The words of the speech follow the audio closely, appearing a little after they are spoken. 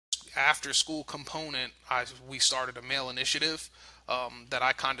after school component, we started a male initiative that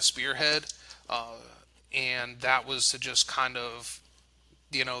I kind of spearhead, uh, and that was to just kind of,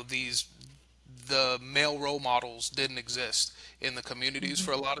 these the male role models didn't exist in the communities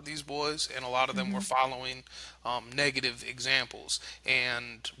for a lot of these boys, and a lot of them were Mm-hmm. following negative examples.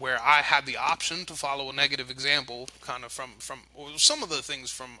 And where I had the option to follow a negative example, kind of from well, some of the things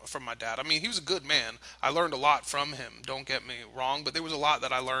from my dad. I mean, he was a good man. I learned a lot from him. Don't get me wrong, but there was a lot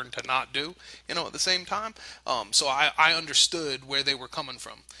that I learned to not do. At the same time. So I understood where they were coming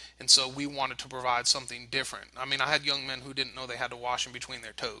from, and so we wanted to provide something different. I mean, I had young men who didn't know they had to wash in between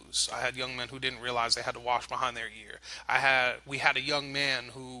their toes. I had young men who didn't realize they had to wash behind their ear. We had a young man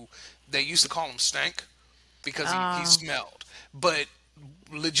who they used to call him Stank because he Uh, smelled. But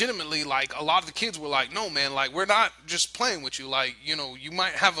legitimately, like, a lot of the kids were like, no man, like, we're not just playing with you, like, you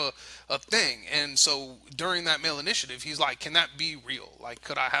might have a thing. And so during that male initiative, he's like, can that be real? Like,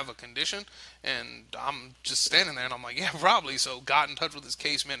 could I have a condition? And I'm just standing there and I'm like, yeah, probably. So got in touch with his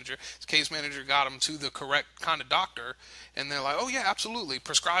case manager got him to the correct kind of doctor, and they're like, oh yeah, absolutely,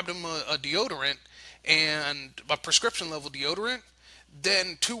 prescribed him a deodorant, and a prescription level deodorant.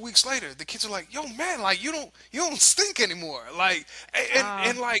 Then 2 weeks later, the kids are like, "Yo, man, like, you don't stink anymore." Like, uh,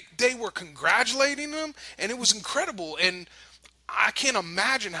 and like, they were congratulating him, and it was incredible. And I can't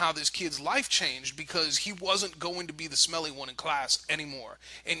imagine how this kid's life changed because he wasn't going to be the smelly one in class anymore,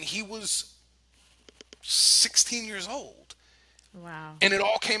 and he was 16 years old. wow. And it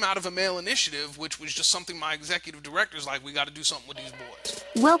all came out of a male initiative, which was just something my executive director's like, we got to do something with these boys.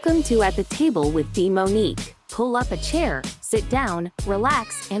 Welcome to At the Table with D. Monique. Pull up a chair, sit down,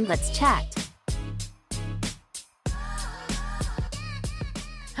 relax, and let's chat.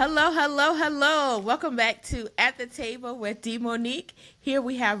 Hello, hello, hello. Welcome back to At the Table with D. Monique. Here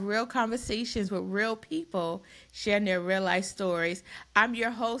we have real conversations with real people sharing their real life stories. I'm your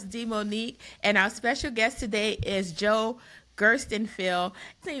host, D. Monique, and our special guest today is Joe Gerstenfeld.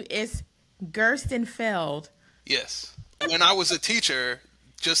 His name is Gerstenfeld. Yes. When I was a teacher,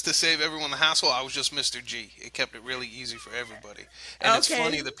 just to save everyone the hassle, I was just Mr. G. It kept it really ezy for everybody. And it's funny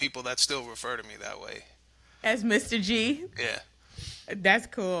Okay, the people that still refer to me that way. as Mr. G. Yeah. That's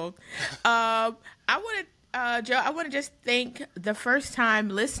cool. I want to, Joe, I want to just thank the first time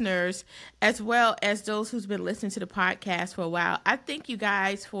listeners as well as those who's been listening to the podcast for a while. I thank you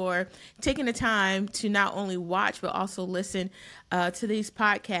guys for taking the time to not only watch but also listen to these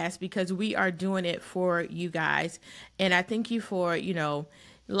podcasts because we are doing it for you guys. And I thank you for,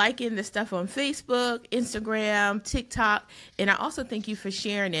 liking the stuff on Facebook, Instagram, TikTok, and I also thank you for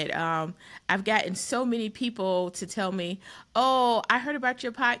sharing it. I've gotten so many people to tell me, "Oh, I heard about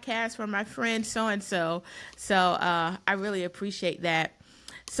your podcast from my friend so and so." So I really appreciate that.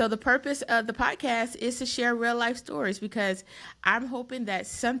 So the purpose of the podcast is to share real life stories because I'm hoping that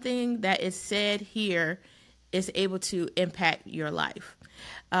something that is said here is able to impact your life.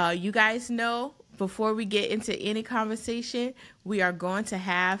 You guys know before we get into any conversation, we are going to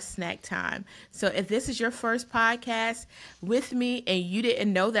have snack time. So if this is your first podcast with me and you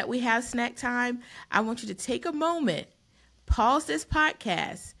didn't know that we have snack time, I want you to take a moment, pause this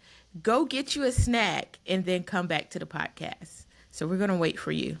podcast, go get you a snack, and then come back to the podcast. So we're going to wait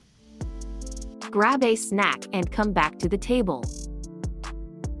for you. Grab a snack and come back to the table.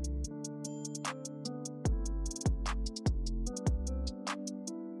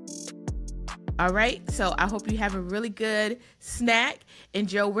 All right, so I hope you have a really good snack. And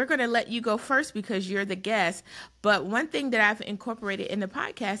Joe, we're going to let you go first because you're the guest. But one thing that I've incorporated in the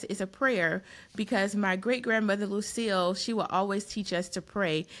podcast is a prayer because my great grandmother Lucille, she will always teach us to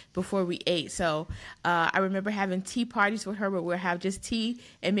pray before we ate. So I remember having tea parties with her where we'll have just tea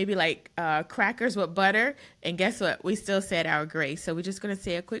and maybe like crackers with butter. And guess what? We still said our grace. So we're just going to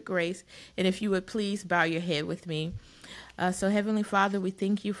say a quick grace. And if you would please bow your head with me. So Heavenly Father, we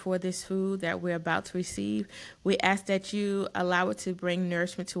thank you for this food that we're about to receive. We ask that you allow it to bring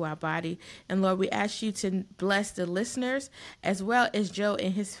nourishment to our body. And Lord, we ask you to bless the listeners as well as Joe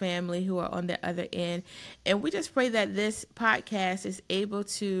and his family who are on the other end. And we just pray that this podcast is able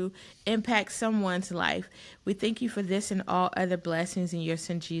to impact someone's life. We thank you for this and all other blessings in your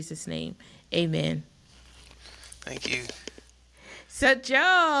son Jesus' name. Amen. Thank you. So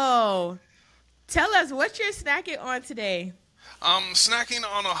Joe, tell us what you're snacking on today. I'm snacking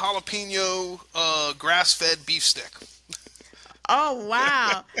on a jalapeno grass-fed beef stick. Oh,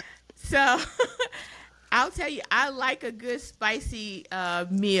 wow. So I'll tell you, I like a good spicy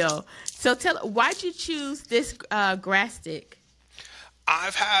meal. So why'd you choose this grass stick?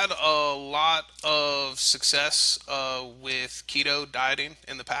 I've had a lot of success with keto dieting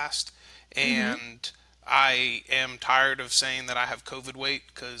in the past, Mm-hmm. and I am tired of saying that I have COVID weight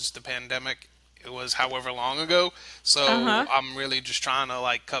because the pandemic, it was however long ago. So Uh-huh. I'm really just trying to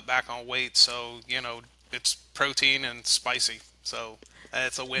like cut back on weight. So, it's protein and spicy. So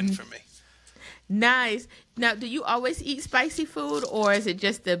it's a win for me. Nice. Now, do you always eat spicy food, or is it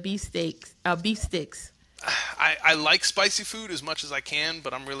just the beef steaks, beef sticks? I like spicy food as much as I can,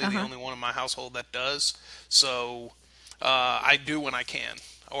 but I'm really the Uh-huh. only one in my household that does. So I do when I can.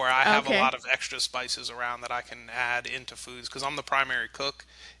 Or I have a Okay. lot of extra spices around that I can add into foods because I'm the primary cook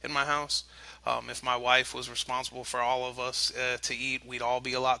in my house. If my wife was responsible for all of us to eat, we'd all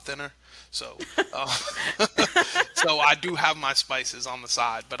be a lot thinner. So, uh, so I do have my spices on the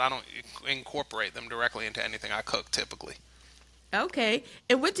side, but I don't incorporate them directly into anything I cook typically. Okay.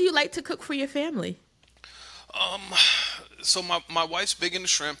 And what do you like to cook for your family? So my wife's big into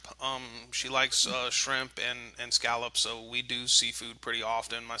shrimp. She likes shrimp and scallops, so we do seafood pretty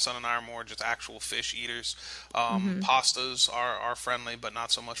often. My son and I are more just actual fish eaters. Mm-hmm. Pastas are friendly, but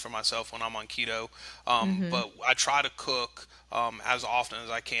not so much for myself when I'm on keto. Mm-hmm. But I try to cook as often as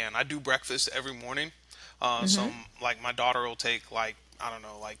I can. I do breakfast every morning. So Mm-hmm. like my daughter will take like I don't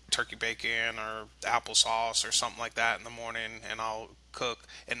know like turkey bacon or applesauce or something like that in the morning, and I'll cook.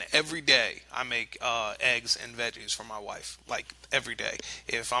 And every day I make eggs and veggies for my wife. Like every day.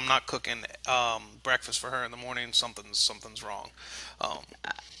 If I'm not cooking breakfast for her in the morning, something's wrong. Um,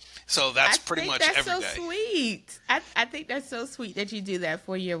 so I that's pretty think much that's every so day. sweet. I think that's so sweet that you do that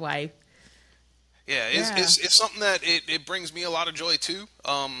for your wife. Yeah, Yeah. it's something that it brings me a lot of joy too.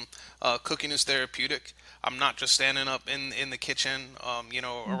 Cooking is therapeutic. I'm not just standing up in the kitchen,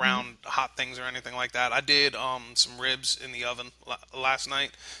 Mm-hmm. around hot things or anything like that. I did some ribs in the oven last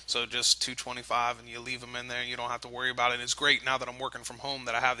night, so just 225, and you leave them in there. You don't have to worry about it. It's great now that I'm working from home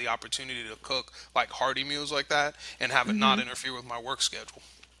that I have the opportunity to cook like hearty meals like that and have it not Mm-hmm. interfere with my work schedule.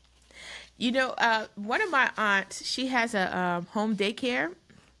 One of my aunts, she has a home daycare,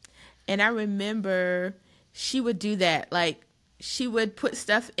 and I remember she would do that. Like, she would put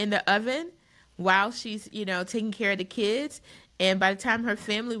stuff in the oven while she's, taking care of the kids. And by the time her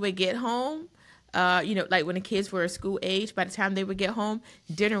family would get home, like when the kids were school age, by the time they would get home,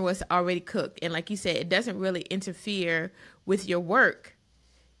 dinner was already cooked. And like you said, it doesn't really interfere with your work,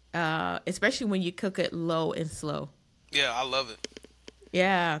 especially when you cook it low and slow. Yeah, I love it.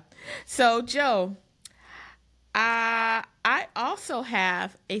 Yeah. So, Joe, I also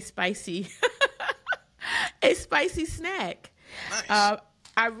have a spicy a spicy snack. Nice. Uh,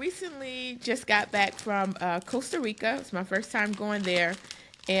 I recently just got back from Costa Rica. It's my first time going there,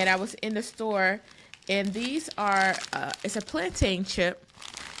 and I was in the store, and these are it's a plantain chip,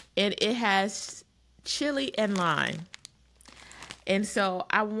 and it has chili and lime. And so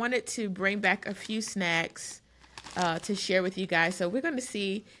I wanted to bring back a few snacks to share with you guys. So we're going to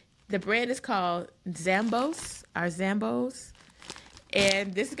see. The brand is called Zambos, our Zambos,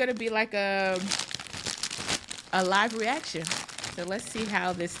 and this is going to be like a live reaction. So let's see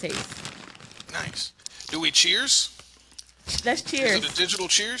how this tastes. Nice. Do we cheers? Let's Is it a cheers. digital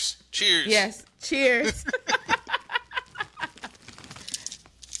cheers? Cheers. Yes, cheers.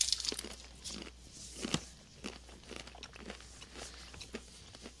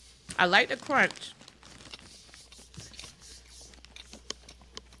 I like the crunch.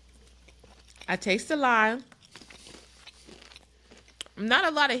 I taste the lime. Not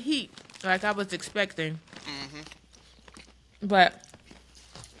a lot of heat like I was expecting, Hmm. but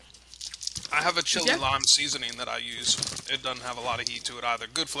I have a chili just lime seasoning that I use. It doesn't have a lot of heat to it either.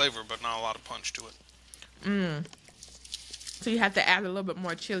 Good flavor, but not a lot of punch to it. so you have to add a little bit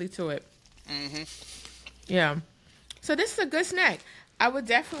more chili to it. Hmm. Yeah. So this is a good snack. I would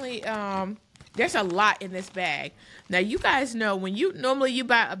definitely there's a lot in this bag. Now you guys know when you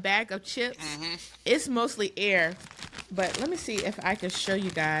buy a bag of chips, Hmm. it's mostly air. But let me see if I can show you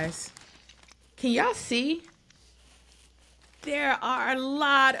guys. Can y'all see? There are a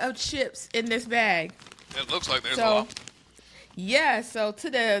lot of chips in this bag. It looks like there's a So lot. yeah, so to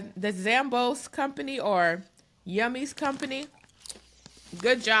the Zambos company or Yummy's company,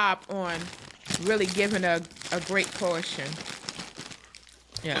 good job on really giving a great portion.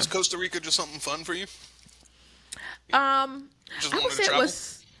 Yeah. Was Costa Rica just something fun for you? Um, Just I would wanted to say it travel?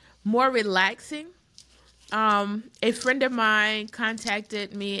 was more relaxing. A friend of mine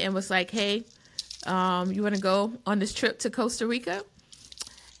contacted me and was like, "Hey, you want to go on this trip to Costa Rica?"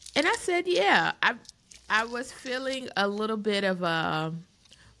 And I said, "Yeah." I was feeling a little bit of a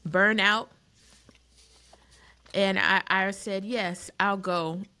burnout, and I said, "Yes, I'll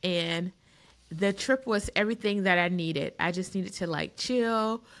go." And the trip was everything that I needed. I just needed to like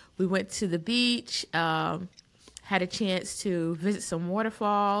chill. We went to the beach, had a chance to visit some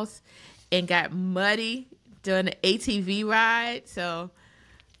waterfalls, and got muddy during the ATV ride. So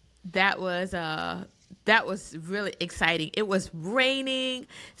that was really exciting. It was raining,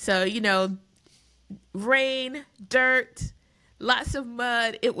 so rain, dirt, lots of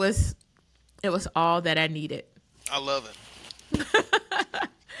mud. It was all that I needed. I love it.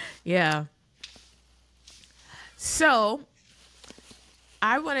 Yeah. So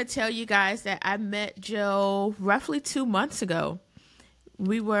I want to tell you guys that I met Joe roughly 2 months ago.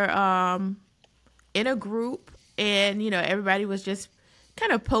 We were in a group, and everybody was just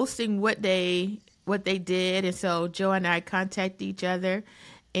kind of posting what they did, and so Joe and I contacted each other,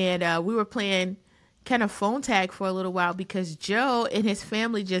 and we were playing kind of phone tag for a little while because Joe and his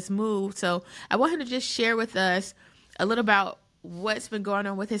family just moved. So I want him to just share with us a little about what's been going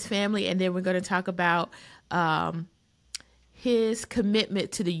on with his family, and then we're going to talk about his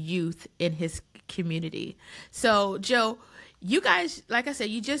commitment to the youth in his community. So, Joe, you guys, like I said,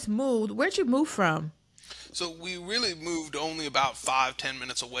 you just moved. Where'd you move from? So we really moved only about 5-10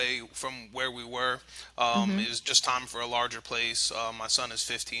 minutes away from where we were. It was just time for a larger place. My son is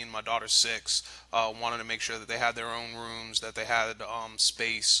 15, my daughter's 6. Wanted to make sure that they had their own rooms, that they had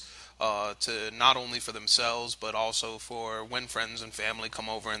space to not only for themselves but also for when friends and family come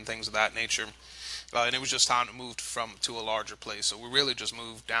over and things of that nature. And it was just time to move to a larger place. So we really just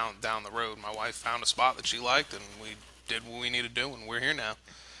moved down the road. My wife found a spot that she liked, and we did what we needed to do, and we're here now.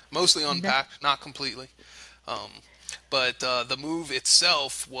 Mostly unpacked, not completely. Um, but the move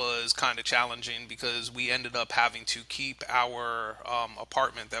itself was kind of challenging because we ended up having to keep our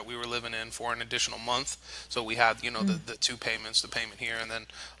apartment that we were living in for an additional month. So we had, the two payments, the payment here and then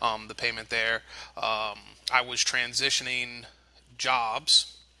the payment there. I was transitioning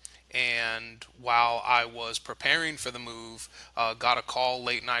jobs. And while I was preparing for the move, got a call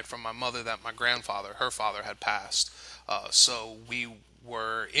late night from my mother that her father had passed. So we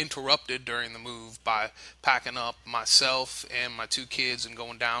were interrupted during the move by packing up myself and my 2 kids and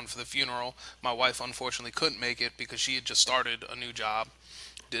going down for the funeral. My wife unfortunately couldn't make it because she had just started a new job.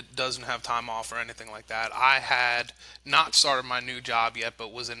 Doesn't have time off or anything like that. I had not started my new job yet,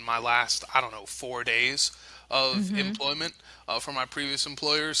 but was in my last, 4 days of employment for my previous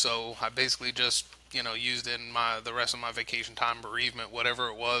employer. So I basically just, used in the rest of my vacation time, bereavement, whatever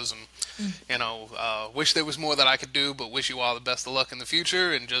it was, and wish there was more that I could do, but wish you all the best of luck in the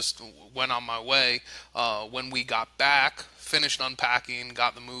future, and just went on my way. When we got back, finished unpacking,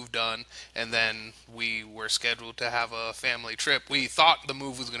 got the move done, and then we were scheduled to have a family trip. We thought the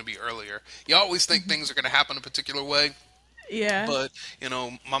move was going to be earlier. You always think things are going to happen a particular way. Yeah. But,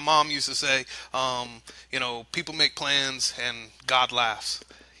 my mom used to say, people make plans and God laughs.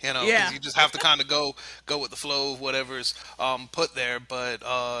 Yeah. Because you just have to kind of go with the flow of whatever's put there. But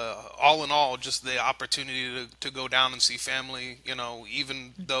all in all, just the opportunity to go down and see family,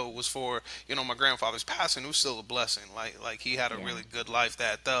 even though it was for, my grandfather's passing, it was still a blessing. Like he had a really good life.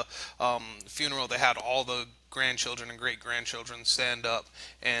 That the funeral, they had all the grandchildren and great grandchildren stand up,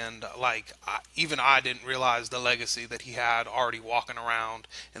 and even I didn't realize the legacy that he had already walking around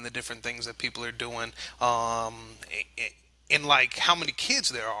and the different things that people are doing. And how many kids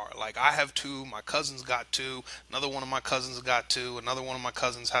there are. Like, I have 2, my cousins got 2, another one of my cousins got 2, another one of my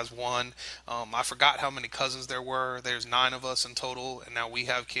cousins has 1. I forgot how many cousins there were. There's 9 of us in total, and now we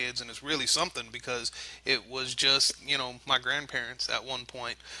have kids, and it's really something because it was just, my grandparents at one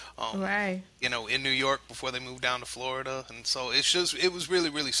point. Right. In New York before they moved down to Florida. And so it was really,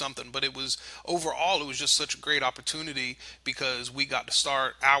 really something. But it was just such a great opportunity because we got to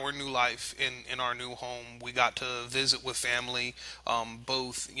start our new life in our new home. We got to visit with family,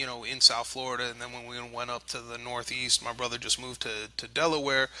 both, in South Florida. And then when we went up to the Northeast, my brother just moved to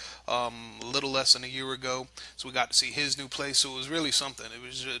Delaware a little less than a year ago. So we got to see his new place. So it was really something. It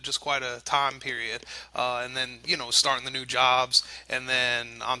was just quite a time period. And then, starting the new jobs. And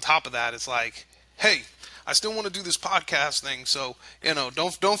then on top of that, it's like, hey, I still want to do this podcast thing, so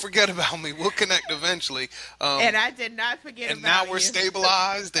don't forget about me. We'll connect eventually. And I did not forget about you. And now we're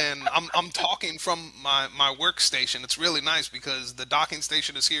stabilized, and I'm talking from my workstation. It's really nice because the docking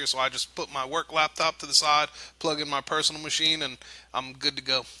station is here, so I just put my work laptop to the side, plug in my personal machine, and I'm good to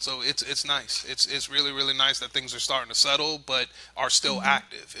go. So it's nice. It's really, really nice that things are starting to settle, but are still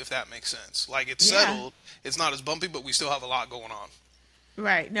active, if that makes sense. Like, it's settled. It's not as bumpy, but we still have a lot going on.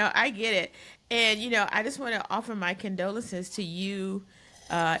 Right. No, I get it. And, I just want to offer my condolences to you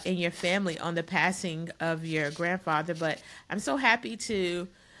and your family on the passing of your grandfather. But I'm so happy to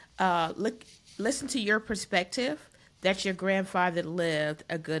listen to your perspective that your grandfather lived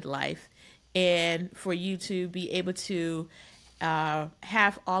a good life, and for you to be able to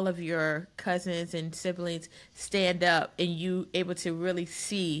have all of your cousins and siblings stand up and you able to really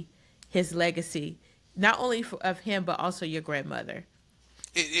see his legacy, not only of him but also your grandmother.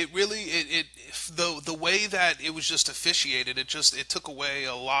 It really the way that it was just officiated, it took away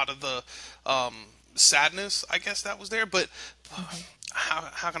a lot of the um, sadness, I guess, that was there. But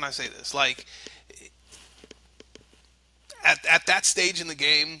how can I say this? Like, at that stage in the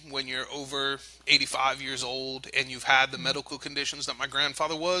game, when you're over 85 years old and you've had the medical conditions that my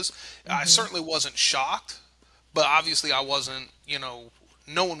grandfather was, I certainly wasn't shocked, but obviously I wasn't,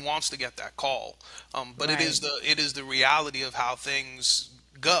 no one wants to get that call. But Right. it is the reality of how things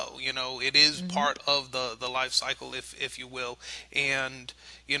go. It is Mm-hmm. part of the life cycle, if you will. And,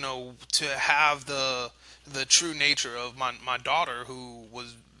 to have the true nature of my daughter, who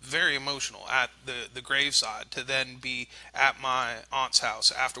was very emotional at the graveside, to then be at my aunt's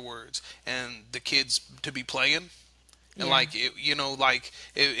house afterwards, and the kids to be playing, and Yeah.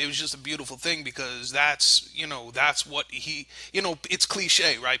 it was just a beautiful thing, because that's what he, it's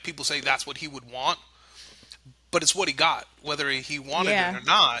cliche, right? People say that's what he would want, but it's what he got, whether he wanted it Yeah. or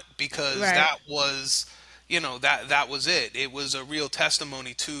not, because Right. that was, that was it. It was a real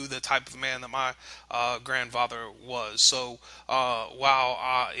testimony to the type of man that my grandfather was. So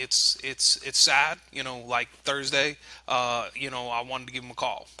while it's sad, like Thursday, I wanted to give him a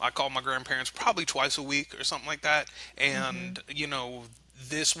call. I called my grandparents probably twice a week or something like that, Mm-hmm. and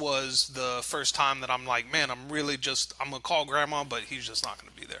this was the first time that I'm like, man, I'm gonna call grandma, but he's just not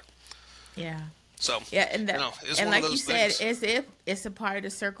gonna be there. Yeah. So, Yeah, and it's and one of like you those said, things. as if it's a part of the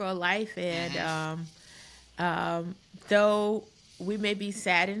circle of life, and Hmm. though we may be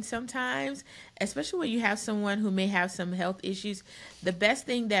saddened sometimes, especially when you have someone who may have some health issues, the best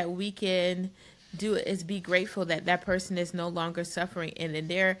thing that we can do is be grateful that that person is no longer suffering, and then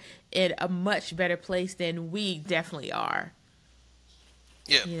they're in a much better place than we definitely are.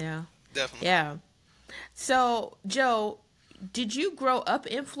 Yeah, You know? definitely. Yeah. So, Joe, did you grow up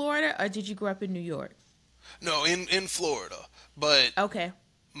in Florida or did you grow up in New York? No, in Florida, but Okay.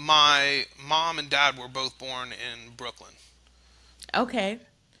 my mom and dad were both born in Brooklyn, Okay.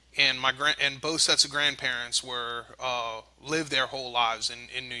 and both sets of grandparents were lived their whole lives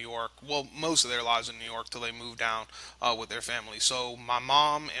in New York. Well, most of their lives in New York till they moved down with their family. So my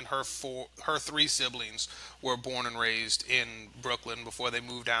mom and her three siblings were born and raised in Brooklyn before they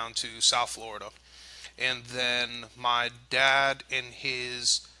moved down to South Florida. And then my dad and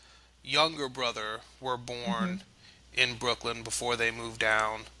his younger brother were Mm-hmm. born in Brooklyn before they moved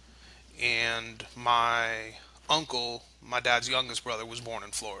down, and my uncle, my dad's youngest brother, was born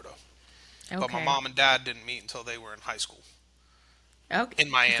in Florida. But my Okay. mom and dad didn't meet until they were in high school Okay. in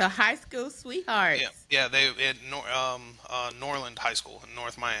So Miami. high school Yeah, sweethearts. yeah, they at Norland High School in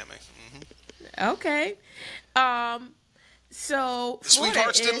North Miami. Okay. Um. So The Florida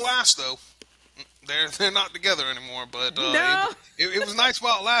sweethearts didn't is last though. They're not together anymore, but no. it was nice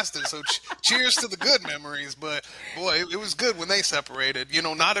while it lasted. So cheers to the good memories. But boy, it was good when they separated.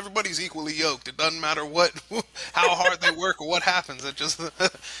 Not everybody's equally yoked. It doesn't matter what how hard they work or what happens. It just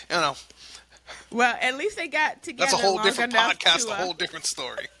know Well, at least they got that's a together whole long different enough podcast, to. a whole different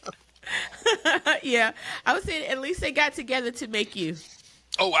story. Yeah, I would say at least they got together to make you.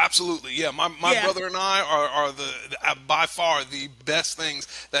 Oh, absolutely. Yeah, my Yeah. brother and I are by far the best things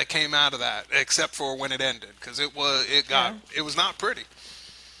that came out of that, except for when it ended, because Yeah. it was not pretty.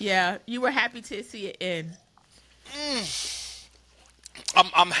 Yeah. You were happy to see it end.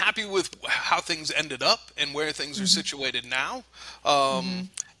 I'm happy with how things ended up and where things are situated now.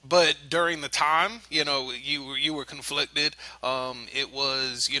 But during the time, you were conflicted. It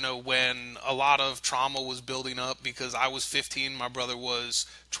was, when a lot of trauma was building up, because I was 15, my brother was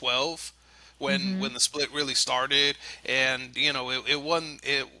 12 when the split really started, and it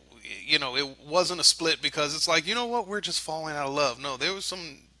wasn't a split because it's like, what, we're just falling out of love. No, there was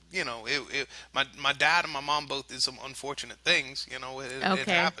some, my dad and my mom both did some unfortunate things. It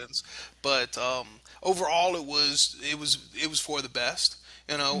Okay. happens, but overall, it was for the best.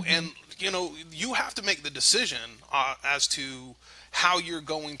 And you have to make the decision as to how you're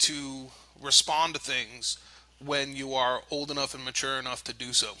going to respond to things when you are old enough and mature enough to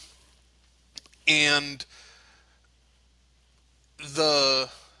do so. And the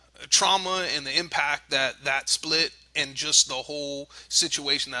trauma and the impact that that split and just the whole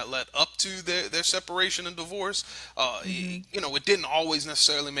situation that led up to their separation and divorce, it didn't always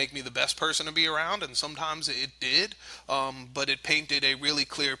necessarily make me the best person to be around, and sometimes it did, but it painted a really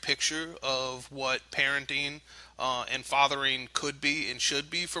clear picture of what parenting and fathering could be and should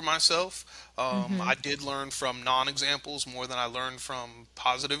be for myself. I did learn from non-examples more than I learned from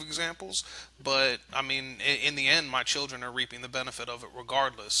positive examples. But I mean, in the end, my children are reaping the benefit of it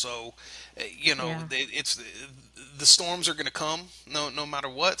regardless. So, Yeah. it's the storms are going to come no matter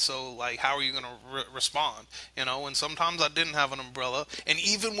what. So like, how are you going to respond? And sometimes I didn't have an umbrella, and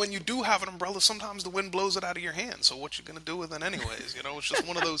even when you do have an umbrella, sometimes the wind blows it out of your hand. So what you going to do with it anyways? It's just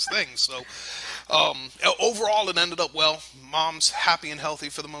one of those things. So overall, it ended up well. Mom's happy and healthy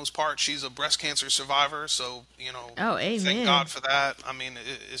for the most part. She's a breast cancer survivor, so Oh, thank God amen. for that. I mean,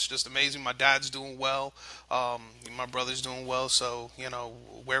 it's just amazing. My dad's doing well. My brother's doing well. So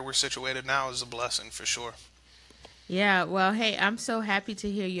where we're situated now is a blessing for sure. Yeah. Well, hey, I'm so happy to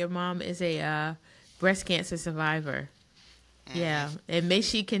hear your mom is a breast cancer survivor. Yeah, and may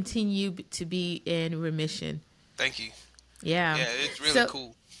she continue to be in remission. Thank you. Yeah. Yeah, it's really So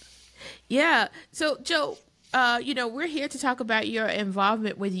cool. yeah. So Joe, we're here to talk about your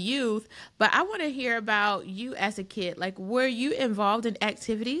involvement with youth, but I want to hear about you as a kid. Like, were you involved in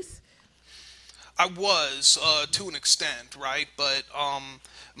activities? I was to an extent, right? But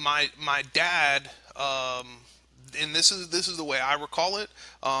my dad, and this is the way I recall it,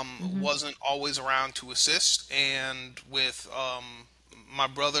 wasn't always around to assist, and with my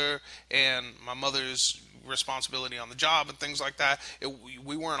brother and my mother's responsibility on the job and things like that,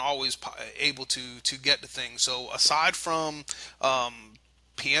 we weren't always able to get to things. So aside from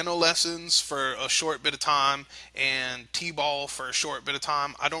piano lessons for a short bit of time and t-ball for a short bit of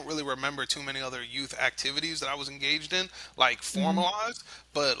time, I don't really remember too many other youth activities that I was engaged in, like Hmm. formalized.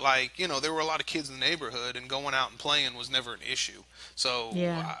 But like, there were a lot of kids in the neighborhood, and going out and playing was never an issue. So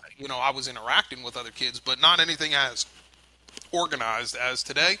Yeah. I was interacting with other kids, but not anything as organized as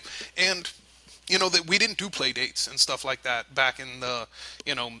today. And that we didn't do play dates and stuff like that back in the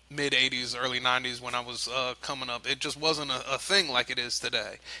mid 80s, early 90s when I was coming up. It just wasn't a thing like it is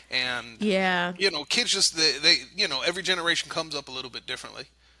today. And Yeah. kids just they every generation comes up a little bit differently,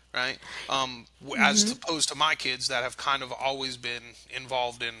 right? As Hmm. opposed to my kids that have kind of always been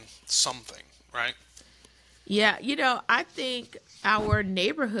involved in something, right? Yeah, I think our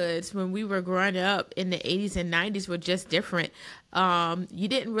neighborhoods when we were growing up in the 80s and 90s were just different. You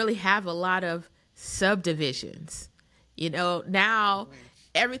didn't really have a lot of subdivisions. Now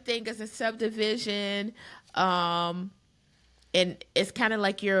everything is a subdivision. Um, and it's kind of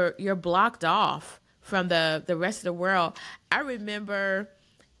like you're blocked off from the rest of the world. I remember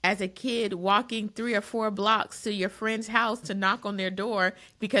as a kid walking 3 or 4 blocks to your friend's house to knock on their door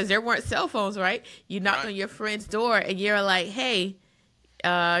because there weren't cell phones, right? You knocked Right. on your friend's door and you're like, "Hey,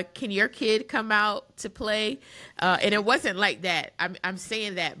 can your kid come out to play?" And it wasn't like that. I'm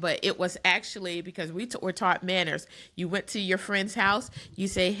saying that, but it was actually because were taught manners. You went to your friend's house. You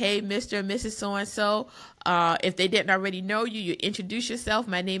say, "Hey, Mr. and Mrs. So and so." If they didn't already know you, you introduce yourself.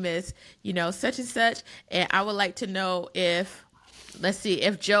 My name is, such and such, and I would like to know if, let's see,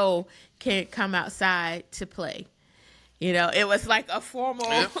 if Joe can come outside to play. It was like a formal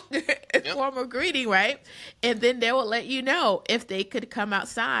Yeah. Yep. formal greeting, right? And then they would let you know if they could come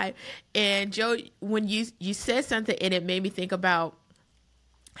outside. And Joe, when you said something, and it made me think about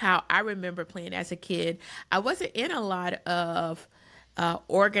how I remember playing as a kid. I wasn't in a lot of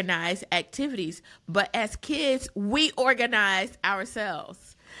organized activities, but as kids, we organized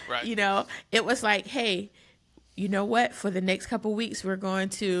ourselves. Right. It was like, hey, you know what? For the next couple weeks, we're going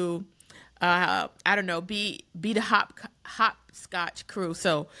to, I don't know, be the hopscotch crew.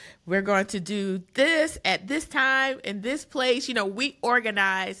 So we're going to do this at this time in this place. We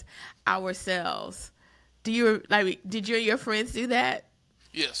organize ourselves. Did you and your friends do that?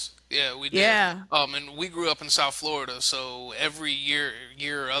 Yes, yeah, we did. Yeah. And we grew up in South Florida, so every year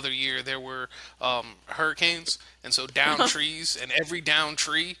or other year, there were hurricanes, and so down trees, and every down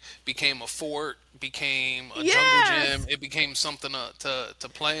tree became a fort, became a jungle gym. Yes. It became something to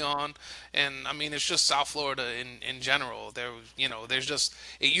play on, and I mean, it's just South Florida in general. There's just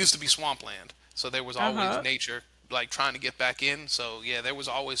it used to be swampland, so there was always Uh-huh. nature like trying to get back in. So yeah, there was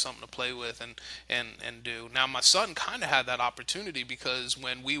always something to play with and do. Now my son kind of had that opportunity because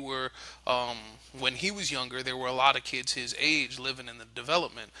when he was younger, there were a lot of kids his age living in the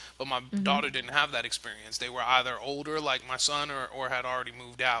development, but my Mhm. daughter didn't have that experience. They were either older like my son or had already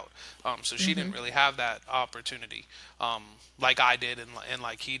moved out. So she didn't Mhm. really have that opportunity. Like I did and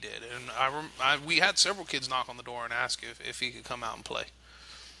like he did. And we had several kids knock on the door and ask if he could come out and play.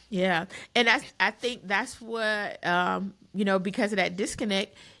 Yeah, and I think that's what because of that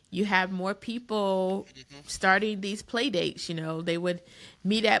disconnect, you have more people Hmm. starting these play dates. They would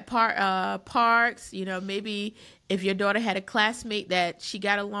meet at parks. Maybe if your daughter had a classmate that she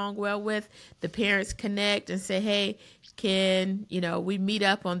got along well with, the parents connect and say, "Hey, can we meet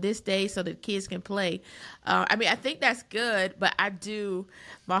up on this day so that kids can play?" I mean, I think that's good, but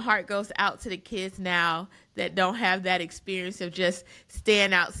my heart goes out to the kids now that don't have that experience of just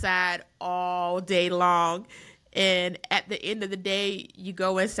staying outside all day long. And at the end of the day, you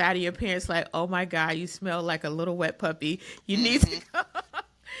go inside of your parents like, "Oh my God, you smell like a little wet puppy. You need to Hmm. go,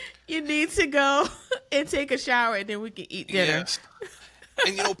 you need to go and take a shower, and then we can eat dinner." Yes.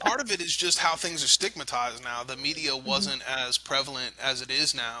 And part of it is just how things are stigmatized now. The media Hmm. wasn't as prevalent as it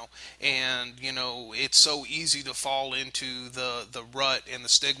is now, and it's so easy to fall into the rut and the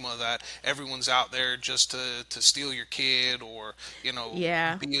stigma that everyone's out there just to steal your kid, or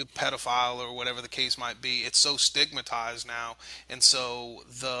Yeah. be a pedophile, or whatever the case might be. It's so stigmatized now, and so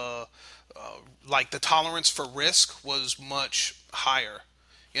like the tolerance for risk was much higher.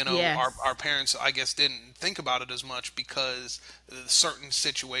 Our Yes. parents, I guess, didn't think about it as much because certain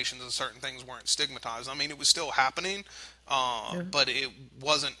situations and certain things weren't stigmatized. I mean, it was still happening, Yeah. but it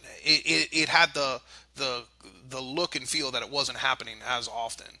wasn't. It had the the look and feel that it wasn't happening as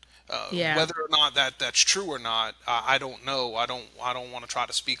often. Yeah. Whether or not that's true or not, I don't know. I don't want to try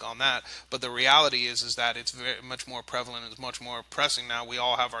to speak on that. But the reality is that it's very much more prevalent. It's much more pressing now. We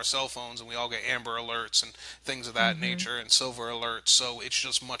all have our cell phones, and we all get Amber Alerts and things of that Hmm. nature, and Silver Alerts. So it's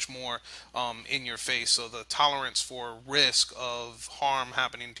just much more in your face. So the tolerance for risk of harm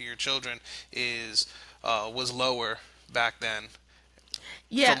happening to your children is was lower back then,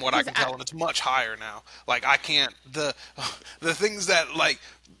 Yeah, from what I because can I tell, and it's much higher now. Like I can't the things that like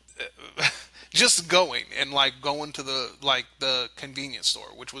just going and like going to the convenience store,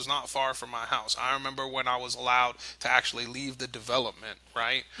 which was not far from my house. I remember when I was allowed to actually leave the development,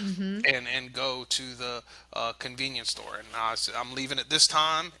 right, hmm and go to the convenience store, and I said I'm leaving at this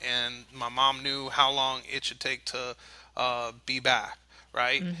time, and my mom knew how long it should take to be back,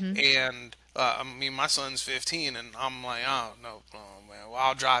 right, hmm and. I mean, my son's 15, and I'm like, oh no, oh, man, well,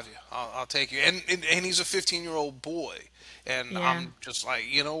 I'll drive you, I'll take you, and he's a 15-year-old boy, and yeah. I'm just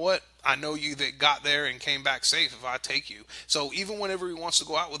like, you know what? I know you that got there and came back safe if I take you. So even whenever he wants to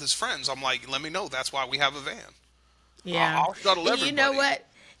go out with his friends, I'm like, let me know. That's why we have a van. Yeah. I'll shuttle And you know everybody. what?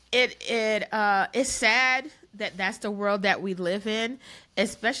 It's sad that that's the world that we live in,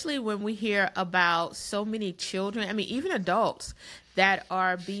 especially when we hear about so many children, I mean even adults that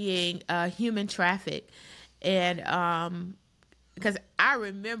are being human trafficked. And because I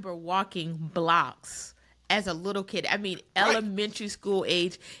remember walking blocks as a little kid. I mean, Right. elementary school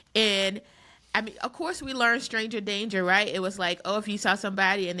age. And I mean, of course, we learned stranger danger, right? It was like, oh, if you saw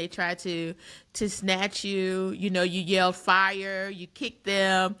somebody and they tried to snatch you, you yelled fire, you kicked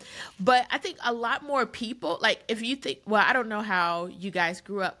them. But I think a lot more people, like if you think, well, I don't know how you guys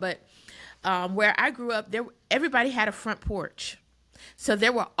grew up, but where I grew up, everybody had a front porch. So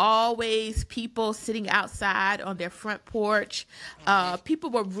there were always people sitting outside on their front porch. Hmm. People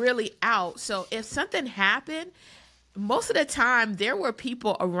were really out. So if something happened, most of the time there were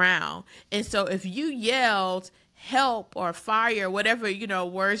people around. And so if you yelled help or fire, whatever,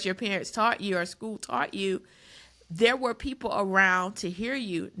 words your parents taught you or school taught you, there were people around to hear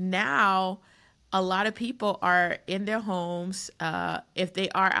you. Now, a lot of people are in their homes. If they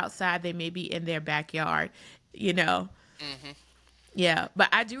are outside, they may be in their backyard, you know. Hmm. Yeah, but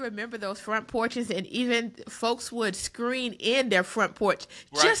I do remember those front porches, and even folks would screen in their front porch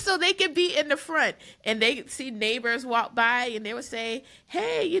Right. just so they could be in the front, and they see neighbors walk by, and they would say,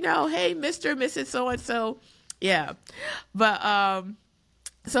 "Hey, hey, Mister, Mrs. So and so." Yeah, but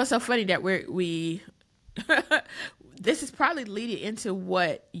so it's so funny that we this is probably leading into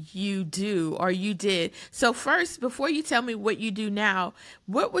what you do or you did. So first, before you tell me what you do now,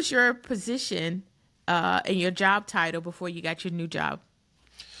 what was your position and your job title before you got your new job?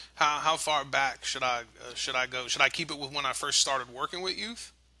 How far back should I go? Should I keep it with when I first started working with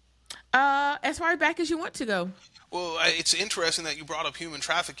youth? As far back as you want to go. Well, it's interesting that you brought up human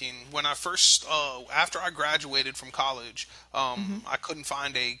trafficking. When I first, after I graduated from college, Hmm. I couldn't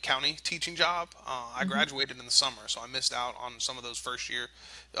find a county teaching job. I Hmm. graduated in the summer, so I missed out on some of those first year,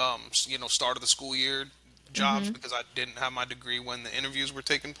 start of the school year jobs Hmm. because I didn't have my degree when the interviews were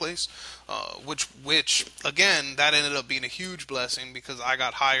taking place. Which again, that ended up being a huge blessing because I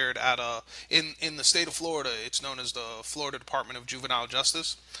got hired at in the state of Florida. It's known as the Florida Department of Juvenile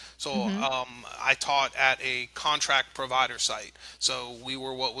Justice. So Hmm. I taught at a contract provider site. So we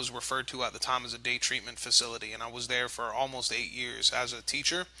were what was referred to at the time as a day treatment facility, and I was there for almost 8 years as a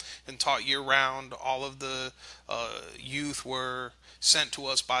teacher and taught year round all of the youth were sent to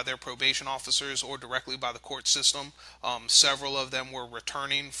us by their probation officers or directly by the court system. Several of them were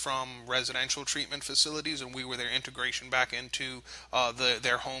returning from residential treatment facilities, and we were their integration back into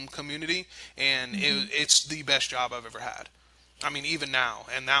their home community. And it's the best job I've ever had. I mean, even now.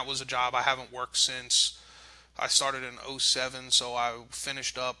 And that was a job I haven't worked since I started in '07, so I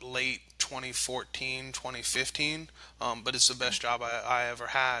finished up late 2014, 2015. But it's the best job I ever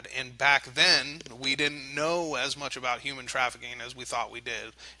had. And back then, we didn't know as much about human trafficking as we thought we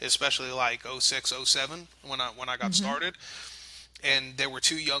did, especially like '06, '07 when I got started. And there were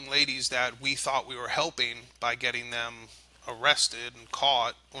two young ladies that we thought we were helping by getting them arrested and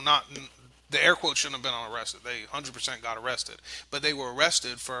caught. Well, not the air quotes shouldn't have been on arrested. They 100% got arrested, but they were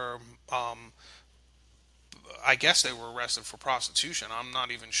arrested for I guess they were arrested for prostitution. I'm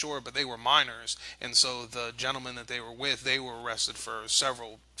not even sure, but they were minors, and so the gentleman that they were with, they were arrested for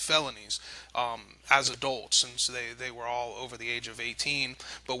several felonies as adults, and so they were all over the age of 18.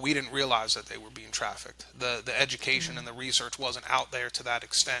 But we didn't realize that they were being trafficked. The education and the research wasn't out there to that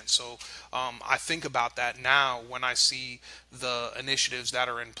extent. So I think about that now when I see the initiatives that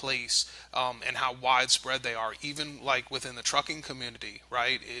are in place and how widespread they are, even like within the trucking community,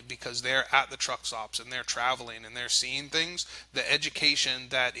 right? Because they're at the truck stops and they're traveling and they're seeing things. The education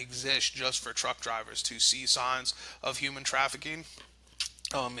that exists just for truck drivers to see signs of human trafficking,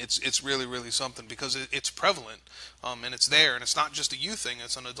 it's really, really something, because it's prevalent, and it's there, and it's not just a youth thing,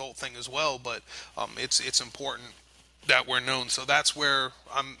 it's an adult thing as well. But it's important that we're known. So that's where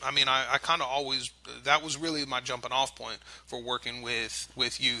I kind of always, that was really my jumping off point for working with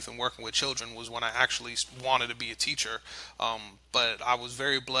youth and working with children, was when I actually wanted to be a teacher. But I was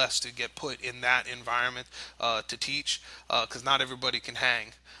very blessed to get put in that environment to teach, because not everybody can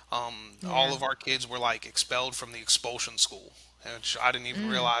hang. All of our kids were like expelled from the expulsion school, which I didn't even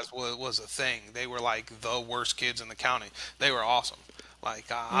realize was a thing. They were like the worst kids in the county. They were awesome.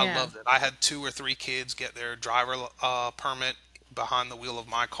 Like I loved it. I had 2 or 3 kids get their driver permit behind the wheel of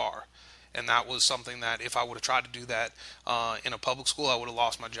my car, and that was something that if I would have tried to do that in a public school, I would have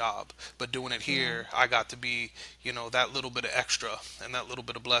lost my job. But doing it here, I got to be, that little bit of extra and that little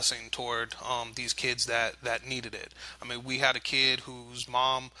bit of blessing toward these kids that needed it. I mean, we had a kid whose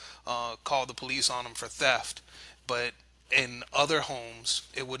mom called the police on him for theft, but in other homes,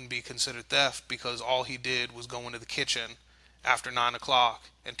 it wouldn't be considered theft because all he did was go into the kitchen after 9 o'clock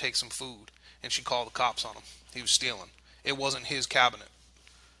and take some food, and she called the cops on him. He was stealing. It wasn't his cabinet,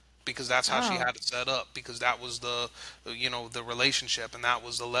 because that's how she had it set up, because that was the relationship, and that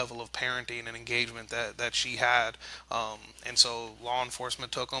was the level of parenting and engagement that she had. And so law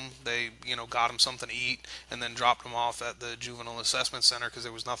enforcement took him. They got him something to eat and then dropped him off at the juvenile assessment center because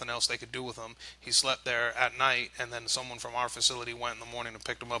there was nothing else they could do with him. He slept there at night, and then someone from our facility went in the morning and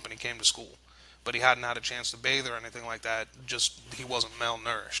picked him up, and he came to school. But he hadn't had a chance to bathe or anything like that. Just he wasn't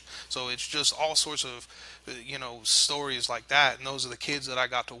malnourished. So it's just all sorts of, stories like that. And those are the kids that I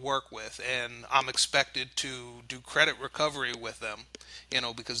got to work with. And I'm expected to do credit recovery with them,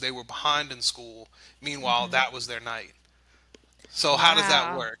 because they were behind in school. Meanwhile, that was their night. So how does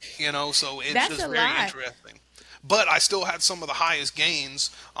that work? So it's That's just a very lot. interesting. But I still had some of the highest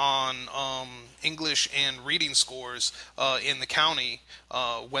gains on English and reading scores in the county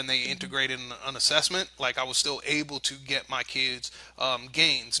when they integrated an assessment. Like, I was still able to get my kids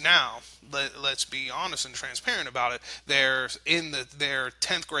gains. Now, let's be honest and transparent about it. They're in their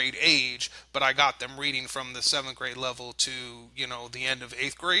 10th grade age, but I got them reading from the 7th grade level to the end of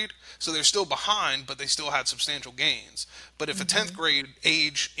 8th grade. So they're still behind, but they still had substantial gains. But if a 10th grade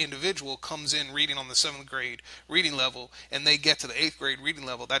age individual comes in reading on the 7th grade reading level and they get to the 8th grade reading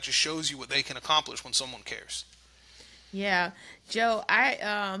level, that just shows you what they can accomplish when someone cares. Yeah, Joe,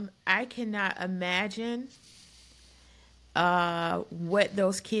 I cannot imagine what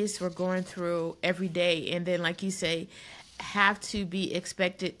those kids were going through every day, and then, like you say, have to be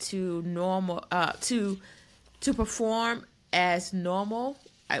expected to to perform as normal,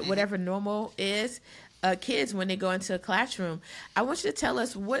 whatever normal is. Kids, when they go into a classroom, I want you to tell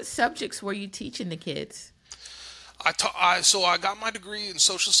us, what subjects were you teaching the kids? So I got my degree in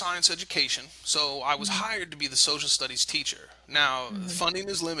social science education. So I was hired to be the social studies teacher. Now, funding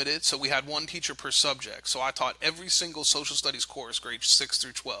is limited, so we had one teacher per subject. So I taught every single social studies course, grades 6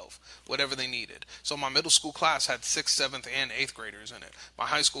 through 12, whatever they needed. So my middle school class had 6th, 7th, and 8th graders in it. My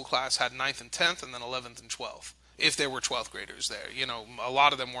high school class had 9th and 10th, and then 11th and 12th, if there were 12th graders there. A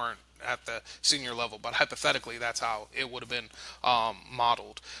lot of them weren't at the senior level, but hypothetically, that's how it would have been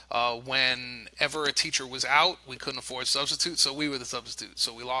modeled. Whenever a teacher was out, we couldn't afford substitutes, so we were the substitute.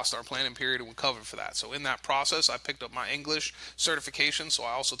 So we lost our planning period and we covered for that. So in that process, I picked up my English certification. So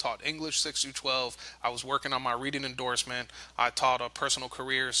I also taught English 6 through 12. I was working on my reading endorsement. I taught a personal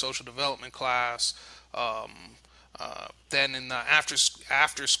career social development class. Then in the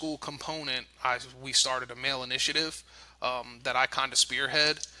after school component, we started a male initiative that I kind of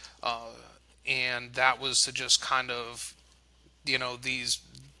spearhead, and that was to just kind of, these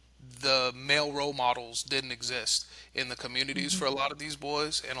the male role models didn't exist in the communities for a lot of these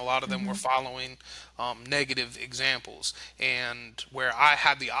boys, and a lot of them were following negative examples. And where I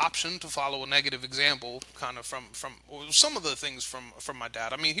had the option to follow a negative example, kind of from some of the things from my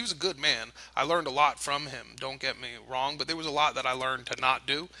dad. I mean, he was a good man. I learned a lot from him. Don't get me wrong, but there was a lot that I learned to not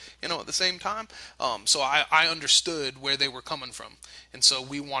do. At the same time. So I understood where they were coming from, and so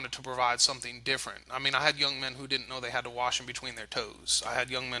we wanted to provide something different. I mean, I had young men who didn't know they had to wash in between their toes. I had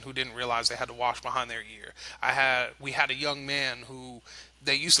young men who didn't realize they had to wash behind their ear. We had a young man who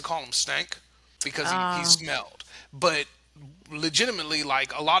they used to call him Stank because he smelled. But legitimately,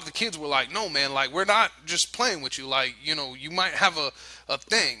 like, a lot of the kids were like, no, man, like, we're not just playing with you. Like, you might have a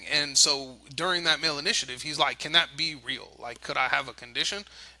thing. And so during that male initiative, he's like, can that be real? Like, could I have a condition?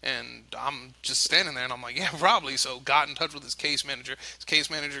 And I'm just standing there and I'm like, yeah, probably. So got in touch with his case manager. His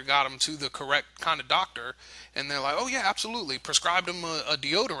case manager got him to the correct kind of doctor. And they're like, oh, yeah, absolutely. Prescribed him a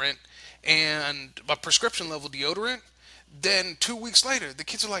deodorant, and a prescription level deodorant. Then 2 weeks later, the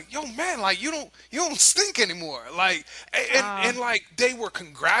kids are like, yo, man, like, you don't stink anymore. Like, and like, they were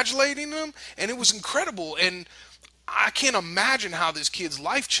congratulating him, and it was incredible. And I can't imagine how this kid's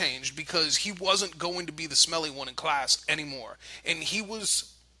life changed, because he wasn't going to be the smelly one in class anymore. And he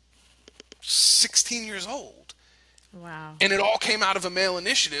was 16 years old. Wow. And it all came out of a male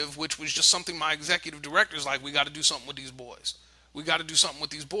initiative, which was just something my executive director's like, we got to do something with these boys. We got to do something with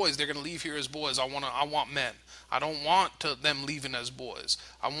these boys. They're going to leave here as boys. I want men. I don't want them leaving as boys.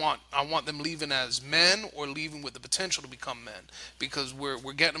 I want them leaving as men, or leaving with the potential to become men, because we're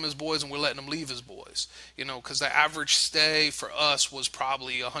getting them as boys and we're letting them leave as boys. Because the average stay for us was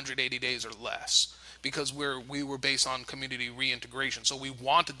probably 180 days or less, because we were based on community reintegration. So we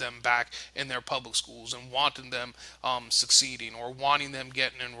wanted them back in their public schools, and wanted them succeeding, or wanting them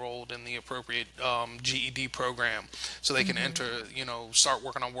getting enrolled in the appropriate GED program, so they can enter, start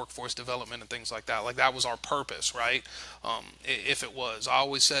working on workforce development and things like that. Like, that was our purpose, right? If it was. I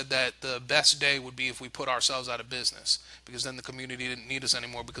always said that the best day would be if we put ourselves out of business, because then the community didn't need us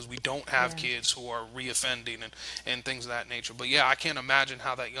anymore, because we don't have kids who are reoffending and things of that nature. But yeah, I can't imagine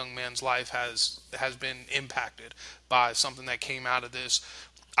how that young man's life has been impacted by something that came out of this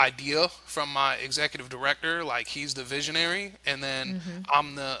idea from my executive director. Like, he's the visionary, and then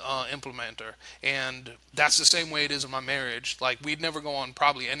I'm the implementer. And that's the same way it is in my marriage. Like, we'd never go on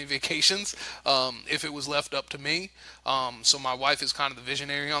probably any vacations if it was left up to me. So my wife is kind of the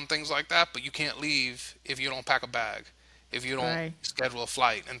visionary on things like that, but you can't leave if you don't pack a bag, if you don't schedule a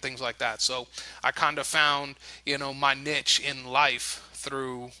flight and things like that. So I kind of found, my niche in life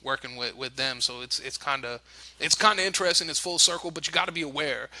through working with them. So it's kind of interesting. It's full circle, but you got to be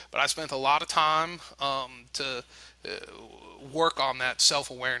aware. But I spent a lot of time to work on that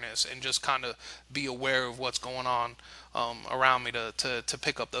self-awareness, and just kind of be aware of what's going on around me, to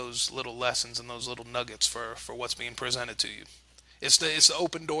pick up those little lessons and those little nuggets for what's being presented to you. It's the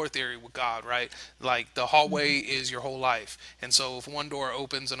open door theory with God, right? Like, the hallway is your whole life. And so if one door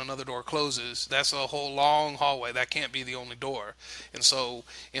opens and another door closes, that's a whole long hallway. That can't be the only door. And so,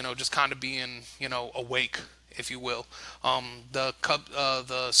 just kind of being, awake, if you will.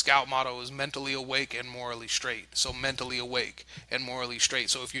 The Scout motto is mentally awake and morally straight. So mentally awake and morally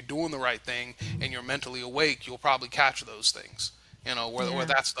straight. So if you're doing the right thing and you're mentally awake, you'll probably catch those things, where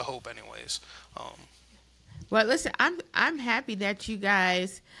that's the hope anyways. Well, listen, I'm happy that you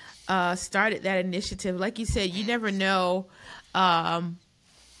guys started that initiative. Like you said, you never know how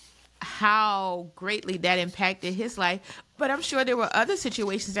greatly that impacted his life. But I'm sure there were other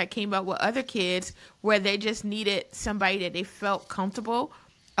situations that came up with other kids where they just needed somebody that they felt comfortable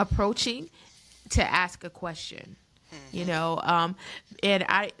approaching to ask a question. And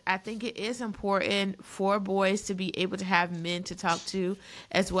I think it is important for boys to be able to have men to talk to,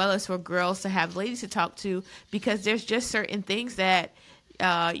 as well as for girls to have ladies to talk to, because there's just certain things that,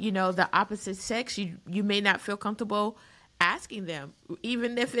 the opposite sex, you may not feel comfortable asking them,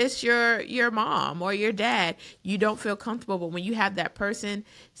 even if it's your mom or your dad. You don't feel comfortable, but when you have that person,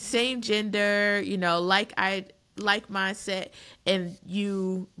 same gender, like mindset, and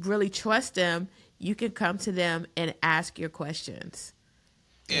you really trust them, you can come to them and ask your questions.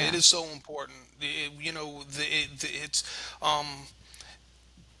 Yeah, it Yeah. is so important. You know, it's um,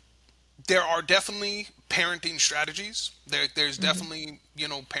 there are definitely parenting strategies. There's Mm-hmm. definitely,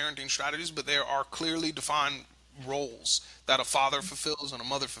 parenting strategies, but there are clearly defined roles that a father fulfills and a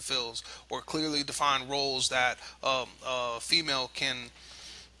mother fulfills, or clearly defined roles that a female can,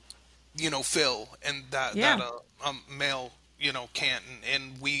 fill, and that Yeah. a male, can't,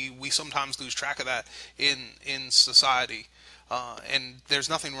 and we sometimes lose track of that in society, and there's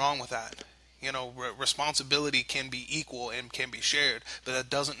nothing wrong with that. Responsibility can be equal and can be shared, but that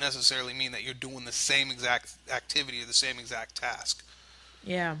doesn't necessarily mean that you're doing the same exact activity or the same exact task.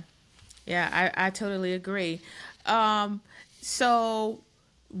 Yeah. Yeah, I totally agree. Um, so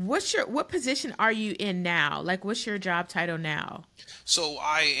what position are you in now? Like what's your job title now? So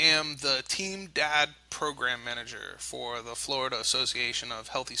I am the Team Dad Program Manager for the Florida Association of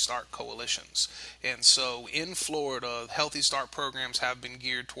Healthy Start Coalitions. And so in Florida, Healthy Start programs have been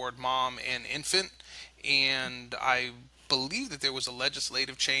geared toward mom and infant. And I believe that there was a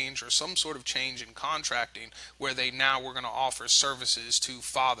legislative change or some sort of change in contracting where they now were going to offer services to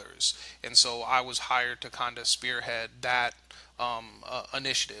fathers. And so I was hired to kind of spearhead that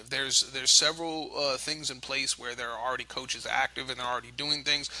initiative. There's several things in place where there are already coaches active and they're already doing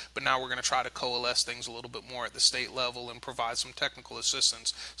things, but now we're going to try to coalesce things a little bit more at the state level and provide some technical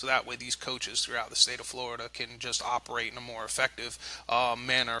assistance, so that way these coaches throughout the state of Florida can just operate in a more effective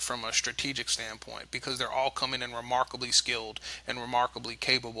manner from a strategic standpoint, because they're all coming in remarkably skilled and remarkably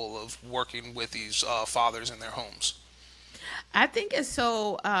capable of working with these fathers in their homes. I think it's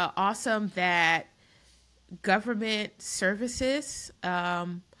so awesome that government services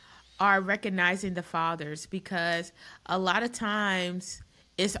are recognizing the fathers, because a lot of times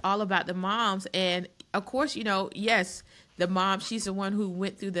it's all about the moms. And of course, yes, the mom, she's the one who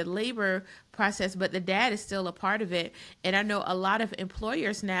went through the labor process, but the dad is still a part of it. And I know a lot of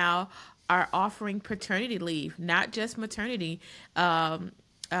employers now are offering paternity leave, not just maternity.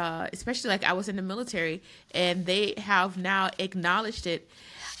 Especially like I was in the military, and they have now acknowledged it.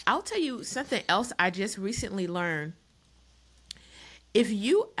 I'll tell you something else I just recently learned. If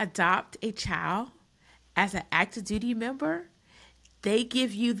you adopt a child as an active duty member, they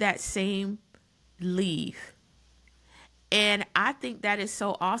give you that same leave. And I think that is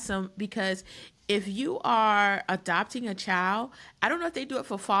so awesome, because if you are adopting a child, I don't know if they do it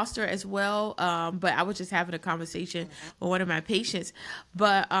for foster as well, but I was just having a conversation with one of my patients.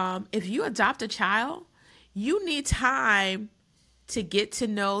 But if you adopt a child, you need time to get to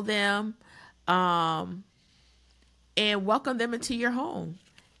know them, um, and welcome them into your home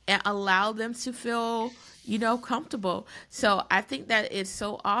and allow them to feel, comfortable. So I think that it's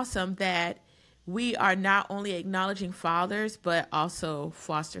so awesome that we are not only acknowledging fathers, but also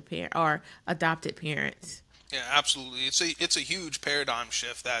foster parent or adopted parents. Yeah, absolutely. It's a huge paradigm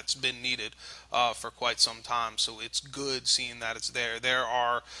shift that's been needed for quite some time. So it's good seeing that it's there. There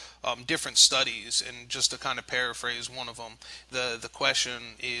are different studies, and just to kind of paraphrase one of them, the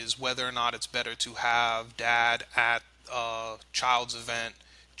question is whether or not it's better to have dad at a child's event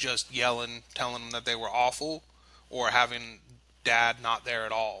just yelling, telling them that they were awful, or having dad not there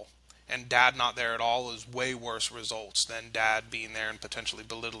at all. And dad not there at all is way worse results than dad being there and potentially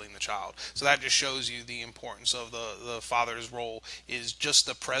belittling the child. So that just shows you the importance of the father's role. Is just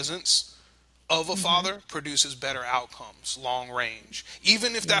the presence of a Mm-hmm. father produces better outcomes long range.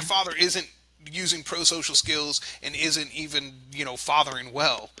 Even if that Yeah. father isn't using pro social skills and isn't even, fathering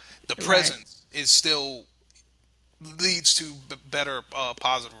well, the Right. presence is still leads to better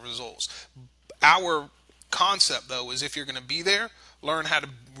positive results. Our concept, though, is if you're going to be there, learn how to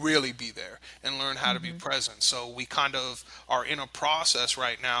really be there and learn how to be Mm-hmm. present. So we kind of are in a process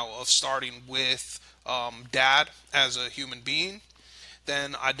right now of starting with dad as a human being,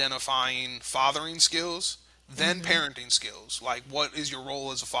 then identifying fathering skills, then Mm-hmm. parenting skills. Like, what is your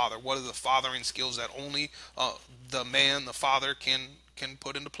role as a father? What are the fathering skills that only the man, the father, can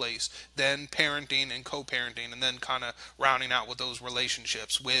put into place? Then parenting and co-parenting, and then kind of rounding out with those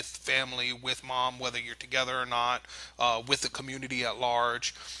relationships with family, with mom, whether you're together or not, with the community at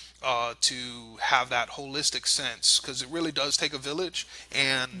large. To have that holistic sense, because it really does take a village,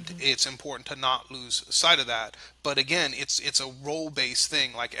 and Mm-hmm. it's important to not lose sight of that. But again, it's a role based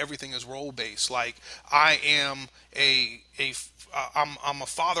thing. Like everything is role based. Like I am I'm a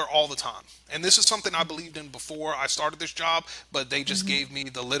father all the time, and this is something I believed in before I started this job, but they just Mm-hmm. gave me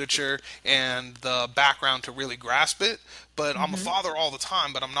the literature and the background to really grasp it. But I'm a Mm-hmm. father all the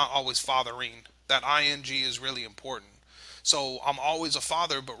time, but I'm not always fathering. That ing is really important. So I'm always a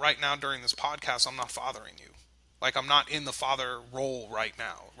father, but right now during this podcast, I'm not fathering you. Like I'm not in the father role right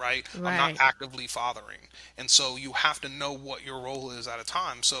now, right? I'm not Right. actively fathering. And so you have to know what your role is at a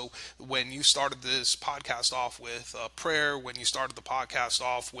time. So when you started this podcast off with prayer, when you started the podcast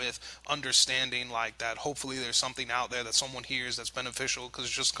off with understanding like that, hopefully there's something out there that someone hears that's beneficial because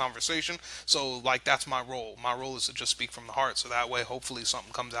it's just a conversation. So like that's my role. My role is to just speak from the heart. So that way, hopefully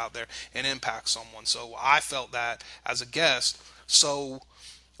something comes out there and impacts someone. So I felt that as a guest. So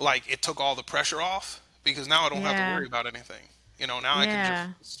like it took all the pressure off because now I don't have to Yeah. worry about anything. Now I can just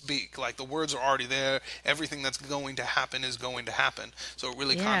Yeah. speak. Like the words are already there. Everything that's going to happen is going to happen. So it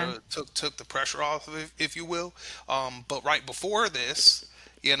really kind Yeah. of took the pressure off, if you will. But right before this,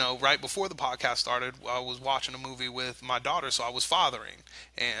 right before the podcast started, I was watching a movie with my daughter, so I was fathering.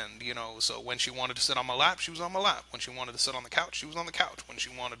 And, so when she wanted to sit on my lap, she was on my lap. When she wanted to sit on the couch, she was on the couch. When she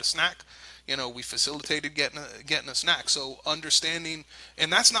wanted a snack, we facilitated getting a snack. So understanding,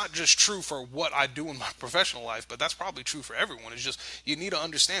 and that's not just true for what I do in my professional life, but that's probably true for everyone. It's just you need to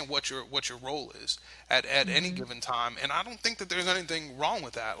understand what your role is at any Mm-hmm. given time. And I don't think that there's anything wrong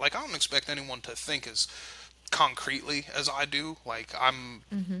with that. Like I don't expect anyone to think as concretely as I do. Like I'm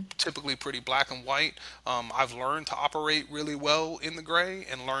Mm-hmm. typically pretty black and white. I've learned to operate really well in the gray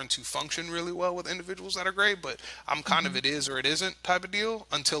and learn to function really well with individuals that are gray, but I'm kind of Mm-hmm. it is or it isn't type of deal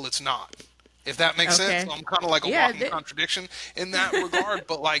until it's not. If that makes sense, Okay. I'm kind of like a Yeah. walking contradiction in that regard.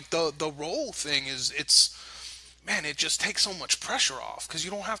 But like the role thing is, it's man, it just takes so much pressure off because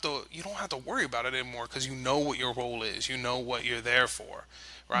you don't have to worry about it anymore because you know what your role is, you know what you're there for,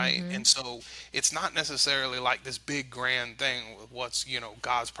 right? Mm-hmm. And so it's not necessarily like this big grand thing with what's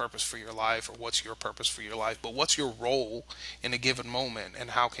God's purpose for your life or what's your purpose for your life, but what's your role in a given moment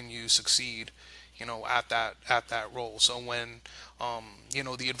and how can you succeed, at that role. So when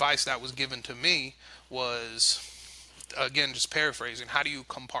the advice that was given to me was, again, just paraphrasing, how do you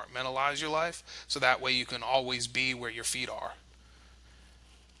compartmentalize your life so that way you can always be where your feet are?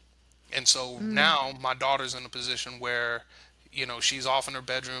 And so Mm. now my daughter's in a position where, she's off in her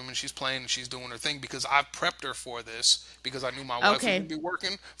bedroom and she's playing and she's doing her thing because I've prepped her for this because I knew my wife was going Okay. to be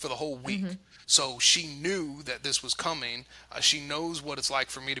working for the whole Mm-hmm. week. So she knew that this was coming. She knows what it's like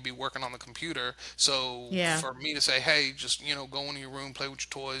for me to be working on the computer. So Yeah. for me to say, hey, just, go into your room, play with your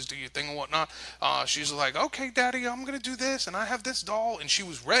toys, do your thing and whatnot, she's like, okay, daddy, I'm going to do this and I have this doll. And she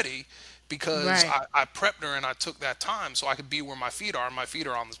was ready because Right. I prepped her and I took that time so I could be where my feet are, and my feet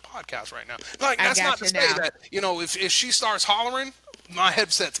are on this podcast right now. Like, I that's not got to you say now. that, if she starts hollering, my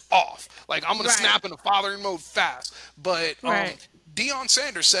headset's off. Like, I'm going to Right. snap into fathering mode fast. But Right. Deion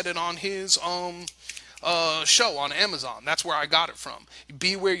Sanders said it on his show on Amazon. That's where I got it from.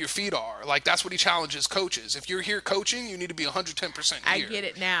 Be where your feet are. Like, that's what he challenges coaches. If you're here coaching, you need to be 110% I here. get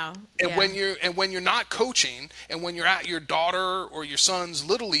it now. And Yeah. when you're not coaching, and when you're at your daughter or your son's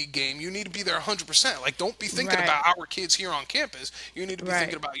little league game, you need to be there 100%. Like, don't be thinking Right. about our kids here on campus. You need to be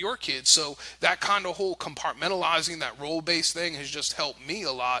thinking Right. about your kids. So that kind of whole compartmentalizing, that role based thing, has just helped me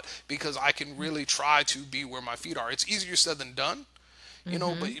a lot because I can really try to be where my feet are. It's easier said than done,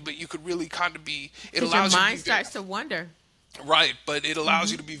 Mm-hmm. but you could really kind of be. It Because your allows you to be mind starts to wonder. right, but it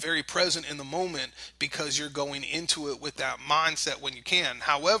allows Mm-hmm. you to be very present in the moment because you're going into it with that mindset when you can.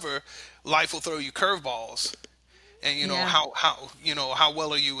 However, life will throw you curveballs, and Yeah. how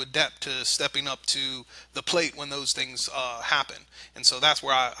well are you adept to stepping up to the plate when those things happen. And so that's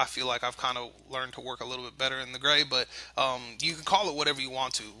where I feel like I've kind of learned to work a little bit better in the gray. But you can call it whatever you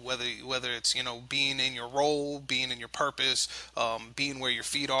want to, whether it's being in your role, being in your purpose, being where your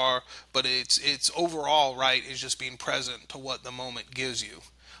feet are. But it's overall, right, is just being present to what the moment gives you.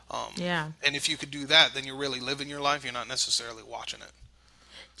 Yeah. And if you could do that, then you're really living your life. You're not necessarily watching it.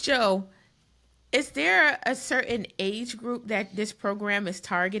 Joe, is there a certain age group that this program is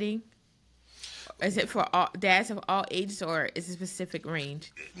targeting? Is it for all dads of all ages, or is it a specific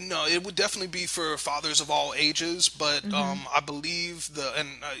range? No, it would definitely be for fathers of all ages, but Mm-hmm. I believe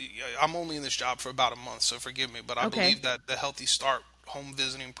I'm only in this job for about a month, so forgive me, but I Okay. believe that the Healthy Start home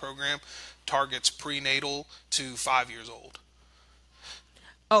visiting program targets prenatal to 5 years old.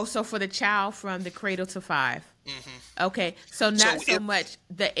 Oh, so for the child from the cradle to 5. Okay, so So not so if much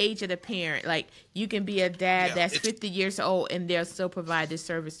the age of the parent. Like you can be a dad yeah, that's it's 50 years old and they'll still provide this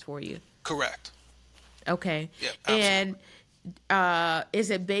service for you. correct. Okay, Yeah, and absolutely. is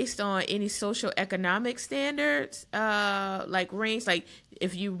it based on any social economic standards, like range? Like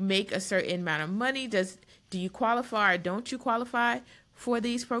if you make a certain amount of money, do you qualify or don't you qualify for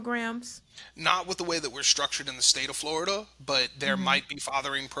these programs? Not with the way that we're structured in the state of Florida, but there Mm-hmm. might be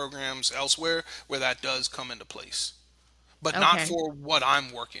fathering programs elsewhere where that does come into place. But not Okay. for what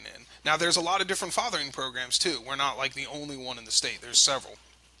I'm working in. Now, there's a lot of different fathering programs too. We're not like the only one in the state. There's several.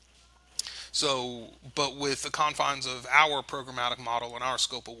 So, but with the confines of our programmatic model and our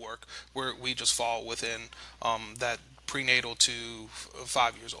scope of work, we just fall within that prenatal to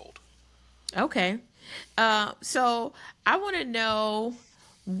 5 years old. Okay. So I want to know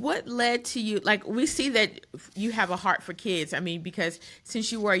what led to you. Like, we see that you have a heart for kids. I mean, because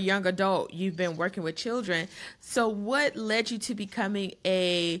since you were a young adult, you've been working with children. So, what led you to becoming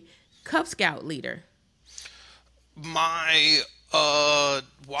a Cub Scout leader? My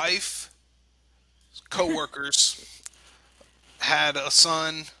wife, coworkers had a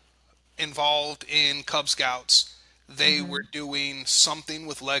son involved in Cub Scouts. They were doing something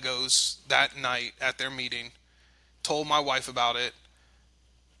with Legos that night at their meeting. Told my wife about it.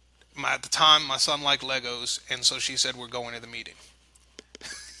 At the time, my son liked Legos, and so she said, "We're going to the meeting."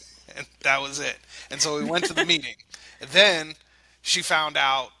 And that was it. And so we went to the meeting. And then she found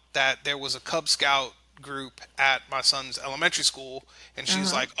out that there was a Cub Scout group at my son's elementary school, and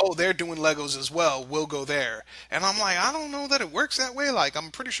she's Uh-huh. like, "Oh, they're doing Legos as well. We'll go there." And I'm like, "I don't know that it works that way. Like,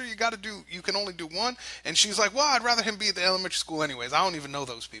 I'm pretty sure you can only do one." And she's like, "Well, I'd rather him be at the elementary school anyways. I don't even know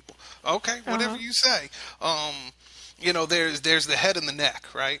those people." Okay, whatever Uh-huh. you say. There's the head and the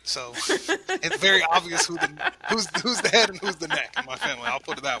neck, right? So it's very obvious who's the head and who's the neck in my family. I'll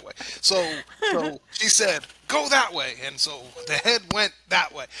put it that way. So she said, "Go that way," and so the head went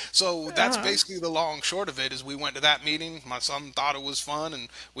that way. So that's Uh-huh. basically the long short of it. Is we went to that meeting. My son thought it was fun, and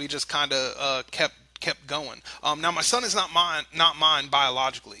we just kind of kept going. Now my son is not mine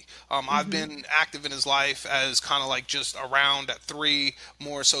biologically. I've been active in his life as kind of like just around at 3,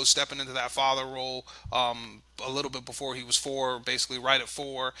 more so stepping into that father role. A little bit before he was 4, basically right at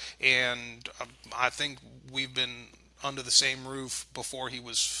 4, and I think we've been under the same roof before he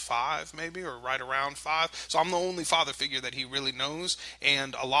was 5, maybe, or right around 5. So I'm the only father figure that he really knows,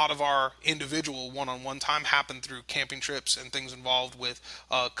 and a lot of our individual one-on-one time happened through camping trips and things involved with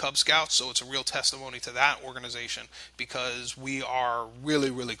Cub Scouts. So it's a real testimony to that organization because we are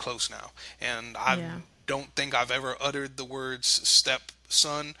really, really close now, and I Yeah. don't think I've ever uttered the words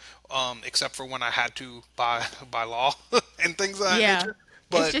stepson, except for when I had to by law and things of that Yeah. nature.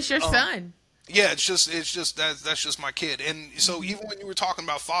 It's But just your son. yeah, it's just that's just my kid. And so Hmm. even when you were talking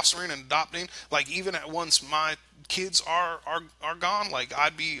about fostering and adopting, like even at once my kids are gone, like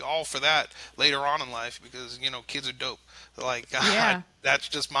I'd be all for that later on in life because kids are dope. Like Yeah. that's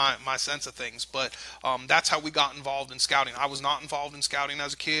just my sense of things. But that's how we got involved in scouting. I was not involved in scouting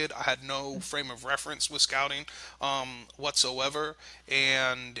as a kid. I had no frame of reference with scouting whatsoever,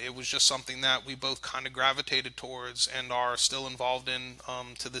 and it was just something that we both kind of gravitated towards and are still involved in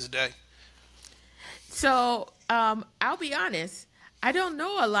to this day. So, I'll be honest. I don't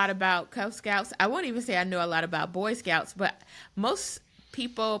know a lot about Cub Scouts. I won't even say I know a lot about Boy Scouts, but most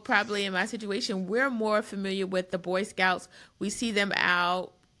people probably in my situation, we're more familiar with the Boy Scouts. We see them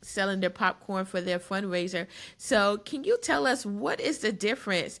out selling their popcorn for their fundraiser. So, can you tell us what is the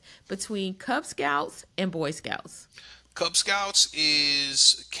difference between Cub Scouts and Boy Scouts? Cub Scouts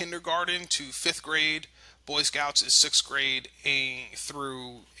is kindergarten to 5th grade. Boy Scouts is 6th grade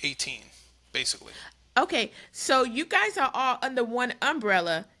through 18, basically. Okay, so you guys are all under one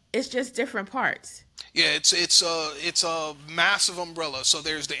umbrella. It's just different parts. Yeah, it's a massive umbrella. So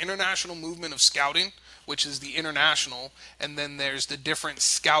there's the international movement of scouting, which is the international, and then there's the different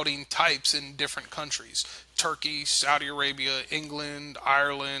scouting types in different countries. Turkey, Saudi Arabia, England,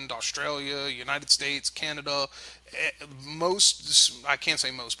 Ireland, Australia, United States, Canada. Most, I can't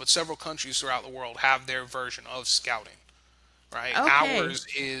say most, but several countries throughout the world have their version of scouting, right? Okay. Ours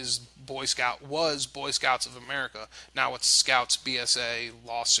is Boy Scouts of America. Now it's Scouts BSA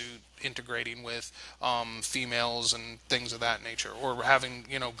lawsuit integrating with females and things of that nature, or having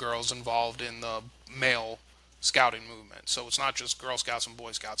girls involved in the male scouting movement. So it's not just Girl Scouts and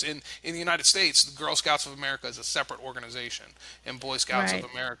Boy Scouts. In the United States, the Girl Scouts of America is a separate organization, and Boy Scouts of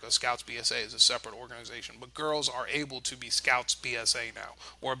Right. America, Scouts BSA, is a separate organization. But girls are able to be Scouts BSA now,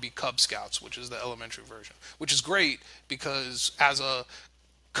 or be Cub Scouts, which is the elementary version, which is great because as a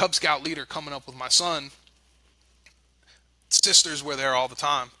Cub Scout leader coming up with my son, sisters were there all the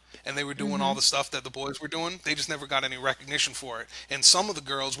time, and they were doing all Mm-hmm. the stuff that the boys were doing. They just never got any recognition for it. And some of the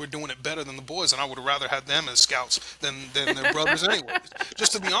girls were doing it better than the boys, and I would have rather had them as scouts than their brothers, anyways.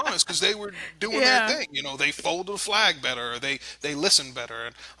 Just to be honest, because they were doing their Yeah. thing. They folded a flag better, or they listened better.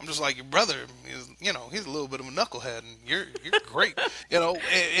 And I'm just like, your brother is, he's a little bit of a knucklehead, and you're great. And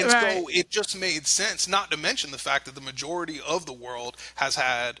Right. so it just made sense. Not to mention the fact that the majority of the world has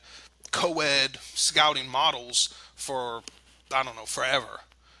had co-ed scouting models for, I don't know, forever.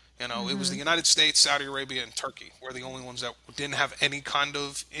 You know, it was the United States, Saudi Arabia, and Turkey were the only ones that didn't have any kind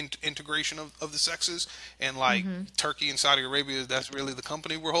of integration of the sexes. And like Turkey and Saudi Arabia, that's really the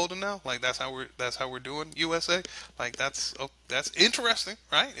company we're holding now. Like that's how we're doing USA. Like that's interesting,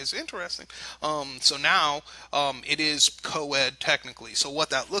 right? It's interesting. So now it is co-ed technically. So what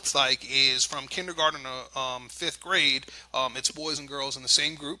that looks like is from kindergarten to fifth grade, it's boys and girls in the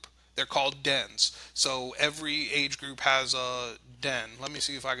same group. They're called dens. So every age group has a den. Let me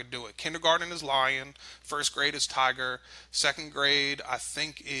see if I could do it. Kindergarten is lion. First grade is tiger. Second grade, I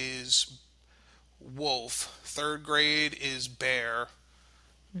think, is wolf. Third grade is bear.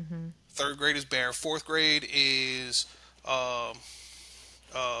 Third grade is bear. Fourth grade is uh,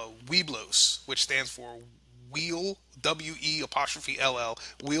 Weeblos, which stands for Wheel, W E apostrophe L L,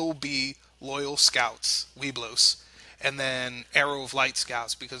 Will Be Loyal Scouts, Weeblos. And then Arrow of Light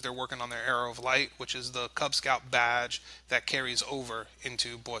Scouts, because they're working on their Arrow of Light, which is the Cub Scout badge that carries over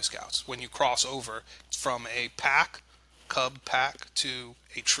into Boy Scouts. When you cross over from a pack, Cub pack, to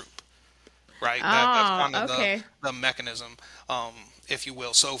a troop, right? That's kind Oh, of okay. the mechanism, if you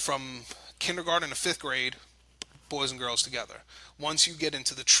will. So from kindergarten to fifth grade, boys and girls together. Once you get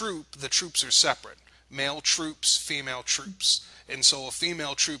into the troops are separate. Male troops, female troops. And so a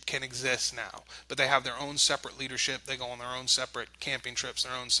female troop can exist now, but they have their own separate leadership. They go on their own separate camping trips,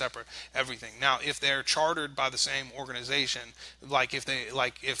 their own separate everything. Now, if they're chartered by the same organization, like if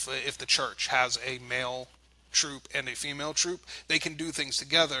the church has a male troop and a female troop, they can do things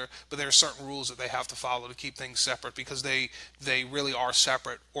together, but there are certain rules that they have to follow to keep things separate because they really are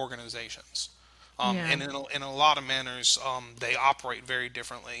separate organizations. Yeah. And in a lot of manners, they operate very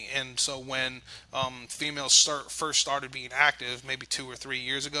differently. And so when females first started being active, maybe 2 or 3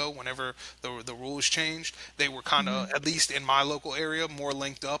 years ago, whenever the rules changed, they were kind of, at least in my local area, more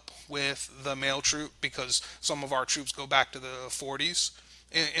linked up with the male troop because some of our troops go back to the 40s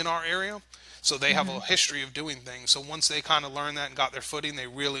in our area. So they have a history of doing things. So once they kind of learned that and got their footing, they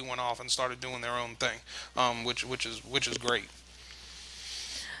really went off and started doing their own thing, which is great.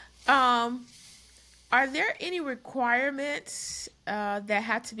 Um, are there any requirements that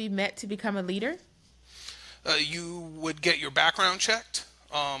have to be met to become a leader? You would get your background checked.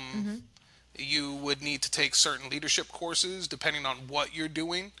 You would need to take certain leadership courses depending on what you're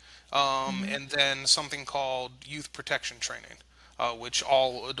doing, and then something called youth protection training, which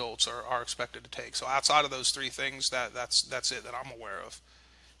all adults are expected to take. So outside of those three things, that's it that I'm aware of.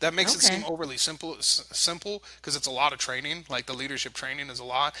 That makes it seem Okay. overly simple because it's a lot of training. Like the leadership training is a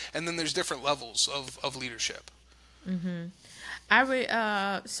lot, and then there's different levels of leadership. I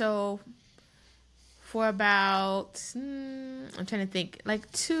would so for about I'm trying to think,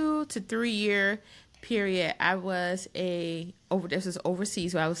 like 2 to 3 year period, I was a over this was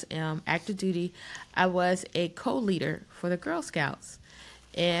overseas where I was active duty. I was a co-leader for the Girl Scouts.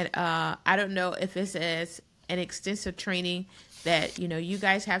 And I don't know if it's as an extensive training that you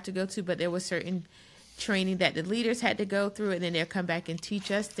guys have to go to, but there was certain training that the leaders had to go through, and then they'll come back and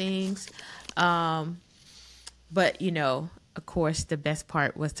teach us things. But of course, the best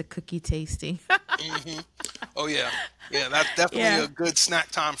part was the cookie tasting. Oh yeah, yeah, that's definitely Yeah, a good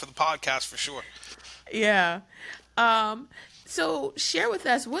snack time for the podcast for sure. yeah. Um, so share with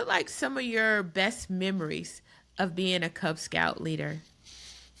us what like some of your best memories of being a Cub Scout leader.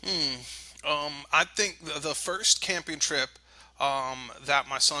 I think the first camping trip that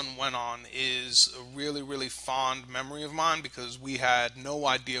my son went on is a really, really fond memory of mine because we had no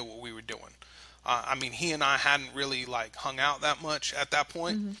idea what we were doing. I mean, he and I hadn't really like hung out that much at that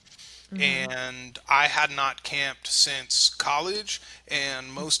point, and I had not camped since college,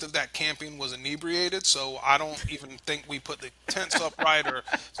 and most of that camping was inebriated, so I don't even think we put the tents up right, or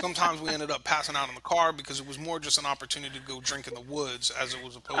sometimes we ended up passing out in the car because it was more just an opportunity to go drink in the woods as it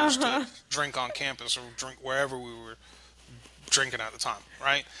was opposed to drink on campus or drink wherever we were drinking at the time,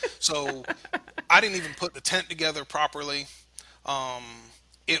 right? So I didn't even put the tent together properly. Um,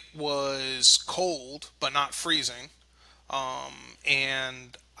 it was cold, but not freezing.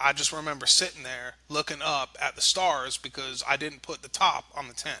 And I just remember sitting there looking up at the stars because I didn't put the top on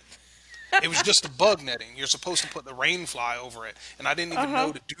the tent. It was just a bug netting. You're supposed to put the rain fly over it, and I didn't even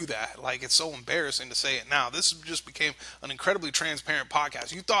know to do that. Like, it's so embarrassing to say it now. This just became an incredibly transparent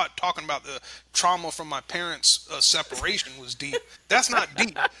podcast. You thought talking about the trauma from my parents' separation was deep. That's not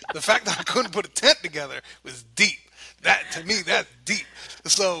deep. The fact that I couldn't put a tent together was deep. That to me, that's deep.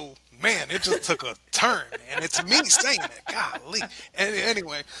 So man, it just took a turn, and it's me saying it. Golly. And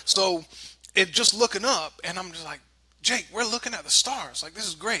anyway, so it just looking up, and I'm just like, Jake, we're looking at the stars. Like, this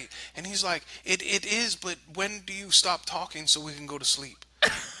is great. And he's like, it is, but when do you stop talking so we can go to sleep?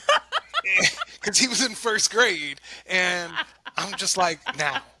 Because he was in first grade, and I'm just like,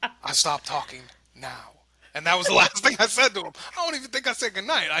 now. I stopped talking now. And that was the last thing I said to him. I don't even think I said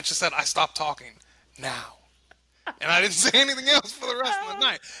goodnight. I just said, I stopped talking now. And I didn't say anything else for the rest of the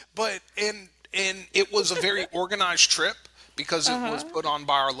night. But and it was a very organized trip because it was Uh-huh. put on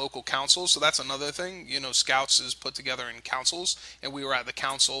by our local council. So that's another thing. You know, Scouts is put together in councils, and we were at the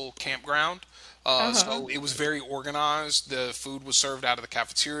council campground. Uh-huh. So it was very organized. The food was served out of the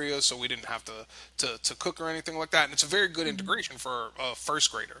cafeteria, so we didn't have to cook or anything like that. And it's a very good Hmm. integration for a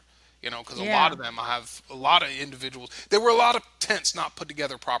first grader. You know, because a lot Yeah. of them, I have a lot of individuals. There were a lot of tents not put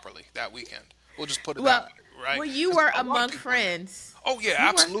together properly that weekend. We'll just put it that Well, way, right? well, you 'Cause were a lot of among people were there. friends. Oh yeah,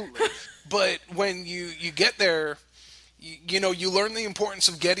 You were. absolutely. But when you get there, you know you learn the importance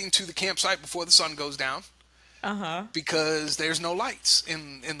of getting to the campsite before the sun goes down Uh-huh. because there's no lights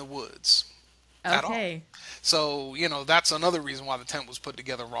in the woods at all. Okay. So you know that's another reason why the tent was put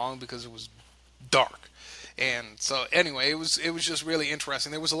together wrong because it was dark. And so anyway, it was just really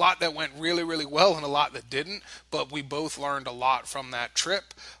interesting. There was a lot that went really really well and a lot that didn't, but we both learned a lot from that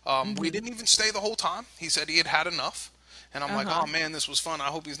trip. We Mm-hmm. didn't even stay the whole time. He said he had had enough. And I'm like, Uh-huh. oh man, this was fun. I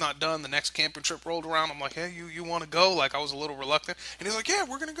hope he's not done. The next camping trip rolled around. I'm like, hey, you want to go? Like I was a little reluctant, and he's like, yeah,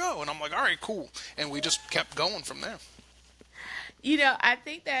 we're gonna go. And I'm like, all right, cool. And we just kept going from there. I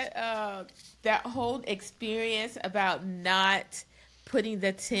think that that whole experience about not putting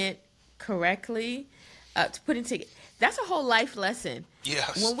the tent correctly, to putting together, that's a whole life lesson.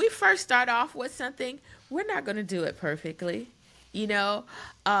 Yes. When we first start off with something, we're not going to do it perfectly, you know.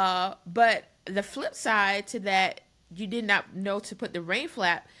 But the flip side to that, you did not know to put the rain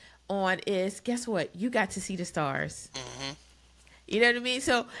flap on is guess what? You got to see the stars. Hmm. You know what I mean?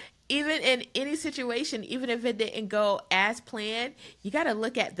 So even in any situation, even if it didn't go as planned, you got to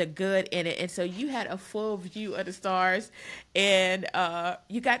look at the good in it. And so you had a full view of the stars, and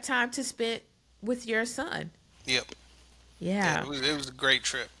you got time to spend with your son. Yep. Yeah, Yeah, it was a great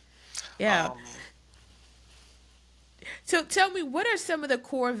trip. yeah. Um, So tell me, what are some of the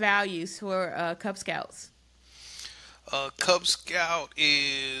core values for Cub Scouts? Cub Scout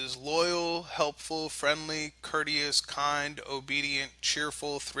is loyal, helpful, friendly, courteous, kind, obedient,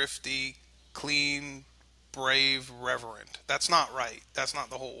 cheerful, thrifty, clean, brave, reverent. That's not right. That's not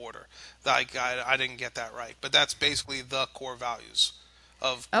the whole order. Like I didn't get that right, but that's basically the core values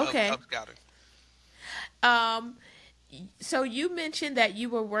of Okay. Cub Scouting. Um, so you mentioned that you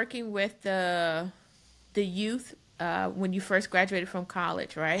were working with the youth when you first graduated from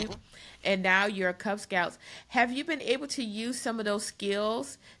college, right? Hmm. And now you're a Cub Scouts. Have you been able to use some of those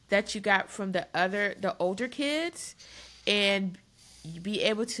skills that you got from the older kids, and be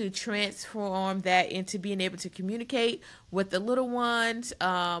able to transform that into being able to communicate with the little ones,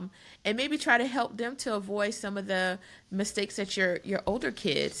 and maybe try to help them to avoid some of the mistakes that your older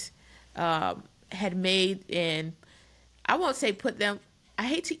kids had made, and I won't say put them. I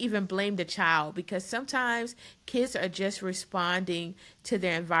hate to even blame the child because sometimes kids are just responding to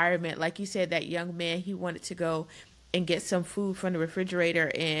their environment. Like you said, that young man, he wanted to go and get some food from the refrigerator,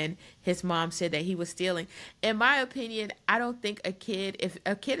 and his mom said that he was stealing. In my opinion, I don't think if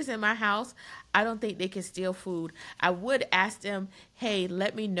a kid is in my house, I don't think they can steal food. I would ask them, hey,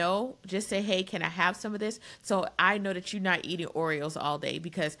 let me know. Just say, hey, can I have some of this? So I know that you're not eating Oreos all day,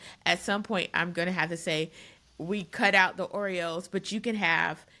 because at some point I'm going to have to say, we cut out the Oreos, but you can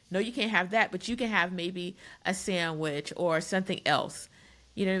have, no, you can't have that, but you can have maybe a sandwich or something else.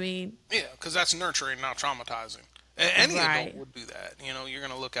 You know what I mean? Yeah, because that's nurturing, not traumatizing. Any adult Right. would do that. You know, you're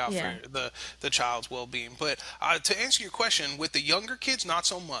going to look out for Yeah. the child's well-being. But to answer your question, with the younger kids, not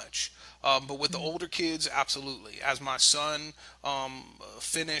so much. But with the older kids, absolutely. As my son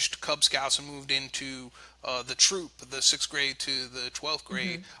finished Cub Scouts and moved into the troop, the sixth grade to the 12th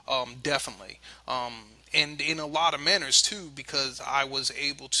Mm-hmm. grade, definitely. And in a lot of manners too, because I was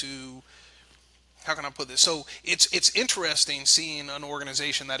able to, how can I put this? So it's interesting seeing an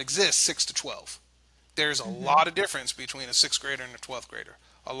organization that exists 6 to 12. There's a Mm-hmm. lot of difference between a sixth grader and a 12th grader.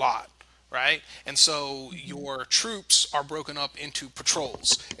 A lot, right? And so Mm-hmm. your troops are broken up into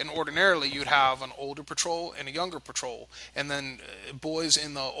patrols. And ordinarily, you'd have an older patrol and a younger patrol. And then boys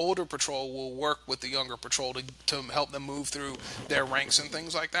in the older patrol will work with the younger patrol to help them move through their ranks and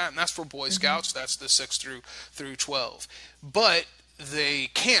things like that. And that's for Boy Mm-hmm. Scouts. That's the 6 through 12. But they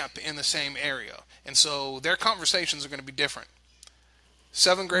camp in the same area. And so their conversations are going to be different.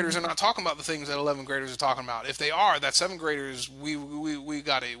 Seventh graders are Mm-hmm. not talking about the things that 11th graders are talking about. If they are, that seventh graders we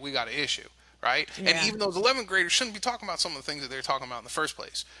got an issue, right? And Yeah. even those 11th graders shouldn't be talking about some of the things that they're talking about in the first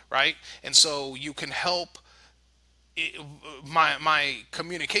place, right? And so you can help it, my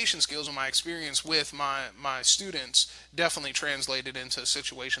communication skills and my experience with my students definitely translated into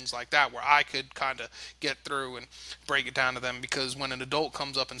situations like that where I could kind of get through and break it down to them. Because when an adult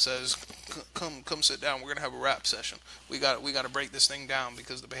comes up and says, come sit down, we're gonna have a rap session, we got to break this thing down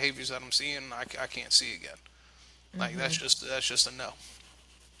because the behaviors that I'm seeing, I can't see again. Like that's just a no.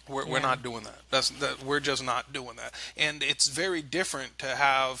 We're Yeah. not doing that. We're just not doing that. And it's very different to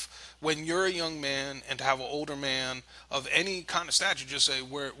have, when you're a young man and to have an older man of any kind of stature just say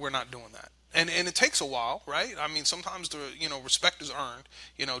we're not doing that. And it takes a while, right? I mean, sometimes the respect is earned.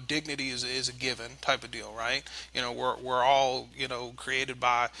 Dignity is a given type of deal, right? We're all created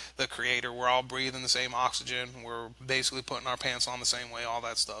by the Creator. We're all breathing the same oxygen. We're basically putting our pants on the same way, all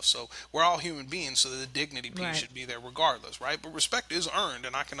that stuff. So we're all human beings. So the dignity piece Right. should be there regardless, right? But respect is earned,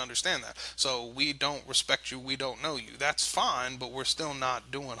 and I can understand that. So we don't respect you. We don't know you. That's fine, but we're still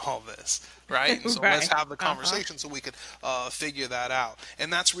not doing all this, right? And so let's Right. have the Uh-huh. conversation so we could figure that out.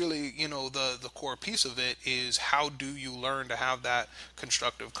 And that's really, the core piece of it is how do you learn to have that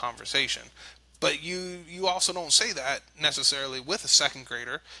constructive conversation. But you also don't say that necessarily with a second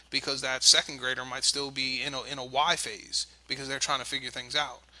grader, because that second grader might still be in a why phase because they're trying to figure things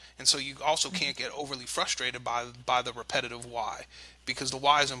out. And so you also can't get overly frustrated by the repetitive why, because the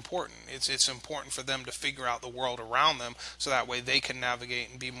why is important. It's important for them to figure out the world around them so that way they can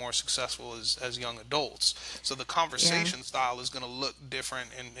navigate and be more successful as young adults. So the Yeah. conversation style is going to look different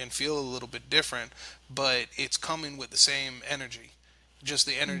and feel a little bit different, but it's coming with the same energy. Just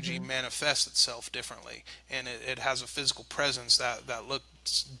the energy manifests itself differently, and it has a physical presence that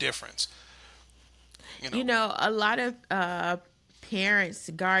looks different. You know. A lot of parents,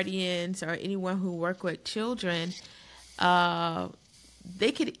 guardians, or anyone who work with children, uh,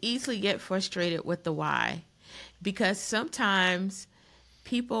 they could easily get frustrated with the why, because sometimes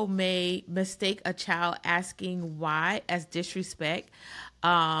people may mistake a child asking why as disrespect.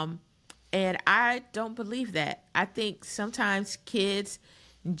 Um, and I don't believe that. I think sometimes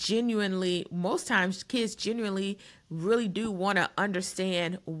most times kids genuinely really do want to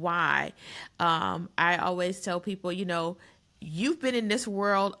understand why. I always tell people, you've been in this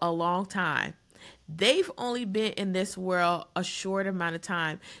world a long time. They've only been in this world a short amount of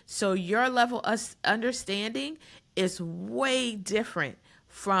time. So your level of understanding is way different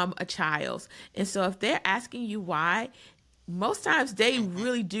from a child's. And so if they're asking you why, most times they Hmm.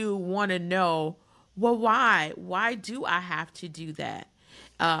 really do want to know, well, why? Why do I have to do that?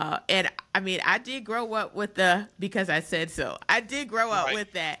 And I mean, I did grow up with the because I said so. I did grow up Right.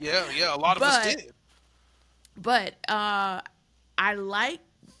 with that. Yeah, yeah. A lot of us But did. I like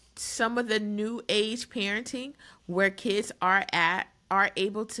some of the new age parenting where kids are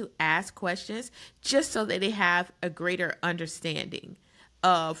able to ask questions just so that they have a greater understanding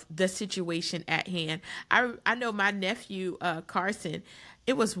of the situation at hand. I know my nephew Carson.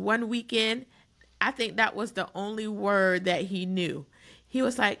 It was one weekend. I think that was the only word that he knew. He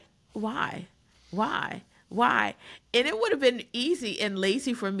was like, "Why? Why? Why?" And it would have been easy and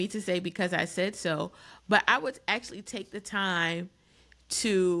lazy for me to say because I said so, but I would actually take the time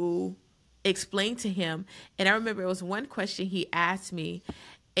to explain to him. And I remember it was one question he asked me,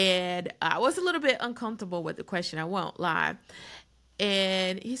 and I was a little bit uncomfortable with the question. I won't lie.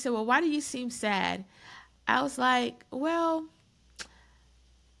 And he said, "Well, why do you seem sad?" I was like, "Well,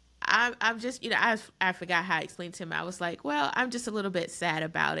 I'm just, I forgot how I explained to him. I was like, well, I'm just a little bit sad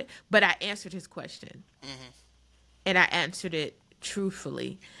about it. But I answered his question Hmm. and I answered it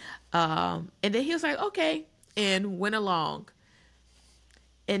truthfully. And then he was like, okay, and went along.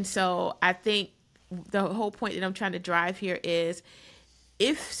 And so I think the whole point that I'm trying to drive here is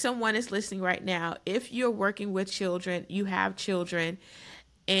if someone is listening right now, if you're working with children, you have children,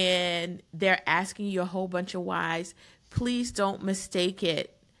 and they're asking you a whole bunch of whys, please don't mistake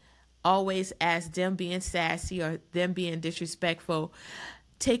it always as them being sassy or them being disrespectful.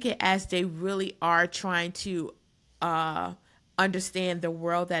 Take it as they really are trying to uh, understand the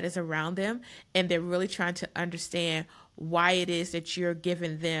world that is around them, and they're really trying to understand why it is that you're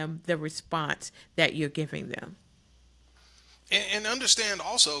giving them the response that you're giving them. And understand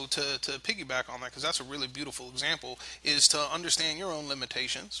also to piggyback on that, because that's a really beautiful example, is to understand your own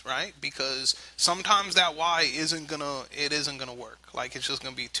limitations, right? Because sometimes that why isn't gonna work. Like it's just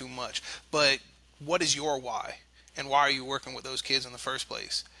gonna be too much. But what is your why, and why are you working with those kids in the first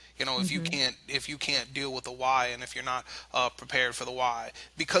place? If you can't deal with the why, and if you're not prepared for the why,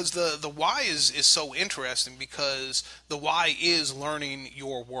 because the why is so interesting, because the why is learning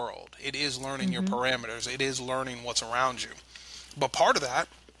your world, it is learning your parameters, it is learning what's around you. But part of that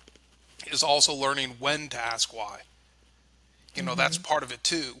is also learning when to ask why. That's part of it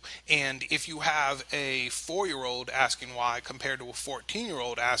too. And if you have a 4-year-old asking why compared to a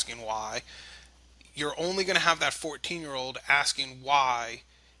 14-year-old asking why, you're only going to have that 14-year-old asking why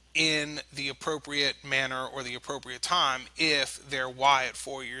in the appropriate manner or the appropriate time if their why at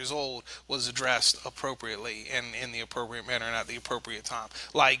 4 years old was addressed appropriately and in the appropriate manner and at the appropriate time.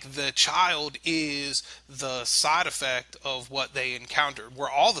 Like the child is the side effect of what they encountered. We're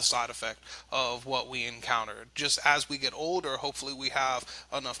all the side effect of what we encountered. Just as we get older, hopefully we have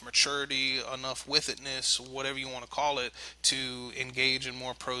enough maturity, enough with itness, whatever you want to call it, to engage in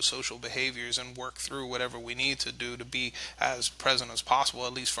more pro-social behaviors and work through whatever we need to do to be as present as possible,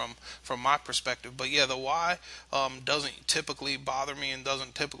 at least from my perspective. But yeah, the why doesn't typically bother me and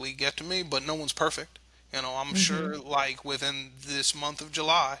doesn't typically get to me, but no one's perfect. I'm sure like within this month of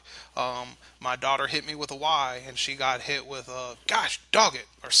July, my daughter hit me with a why and she got hit with a gosh dog it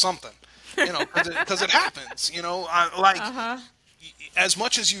or something, because it happens. As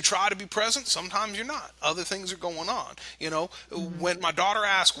much as you try to be present, sometimes you're not. Other things are going on. When my daughter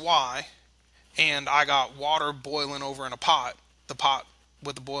asked why, and I got water boiling over in a pot, the pot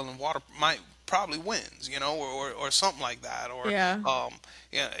with the boiling water might probably wins, or something like that, or Yeah.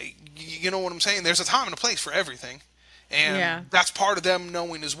 yeah, you know what I'm saying. There's a time and a place for everything, and Yeah. that's part of them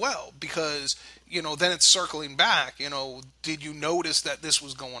knowing as well, because then it's circling back. Did you notice that this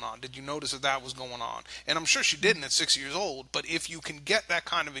was going on? Did you notice that that was going on? And I'm sure she didn't at 6 years old, but if you can get that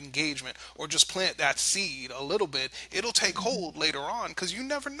kind of engagement or just plant that seed a little bit, it'll take hold later on, because you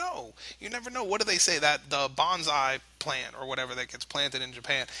never know. You never know. What do they say, that the bonsai plant or whatever that gets planted in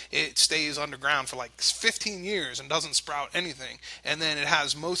Japan, it stays underground for like 15 years and doesn't sprout anything, and then it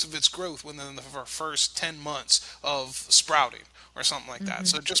has most of its growth within the first 10 months of sprouting or something like that.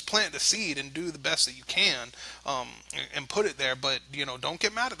 So just plant the seed and do the best that you can, and put it there. But don't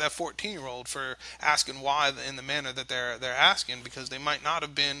get mad at that 14-year-old for asking why in the manner that they're asking, because they might not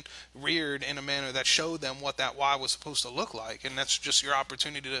have been reared in a manner that showed them what that why was supposed to look like, and that's just your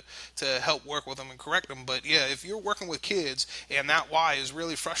opportunity to help work with them and correct them. But yeah, if you're working with kids and that why is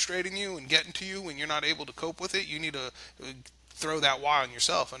really frustrating you and getting to you and you're not able to cope with it, you need to throw that why on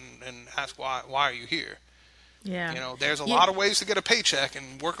yourself and ask why are you here. Yeah. There's a Yeah. lot of ways to get a paycheck,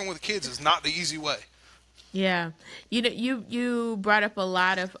 and working with kids is not the easy way. Yeah, you brought up a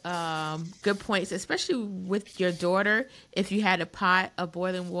lot of good points, especially with your daughter. If you had a pot of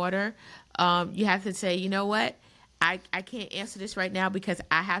boiling water, you have to say, you know what, I can't answer this right now because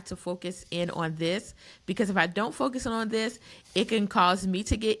I have to focus in on this. Because if I don't focus on this, it can cause me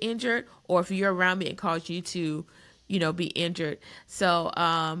to get injured, or if you're around me, it cause you to, be injured. So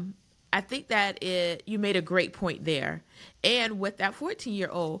I think that you made a great point there. And with that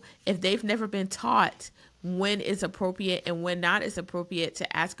 14-year-old, if they've never been taught when it's appropriate and when not is appropriate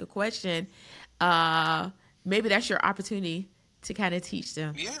to ask a question, maybe that's your opportunity to kind of teach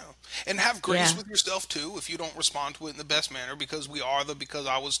them. Yeah, and have grace Yeah. with yourself too if you don't respond to it in the best manner, because we are the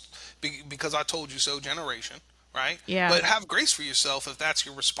because I told you so generation, right? Yeah. But have grace for yourself if that's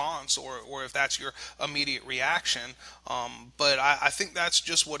your response, or if that's your immediate reaction. But I think that's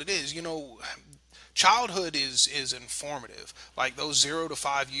just what it is. Childhood is informative. Like those 0 to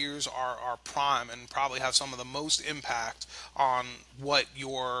 5 years are prime and probably have some of the most impact on what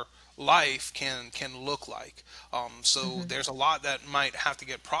your life can look like. So there's a lot that might have to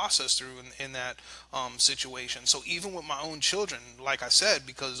get processed through in that situation. So even with my own children, like I said,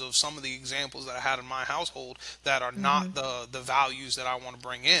 because of some of the examples that I had in my household that are not the values that I want to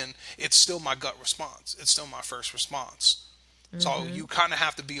bring in, it's still my gut response. It's still my first response. So you kind of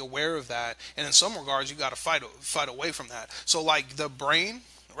have to be aware of that, and in some regards, you got to fight away from that. So like the brain,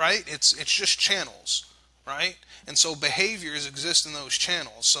 right? It's just channels, right? And so behaviors exist in those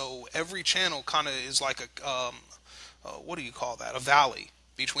channels. So every channel kind of is like what do you call that? A valley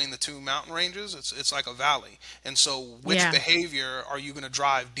between the two mountain ranges. It's like a valley. And so which Yeah. behavior are you going to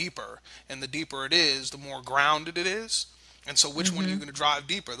drive deeper? And the deeper it is, the more grounded it is. And so which one are you going to drive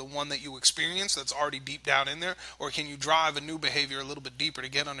deeper? The one that you experience that's already deep down in there? Or can you drive a new behavior a little bit deeper to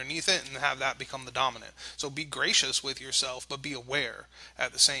get underneath it and have that become the dominant? So be gracious with yourself, but be aware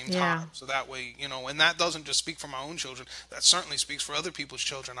at the same Yeah. time. So that way, and that doesn't just speak for my own children. That certainly speaks for other people's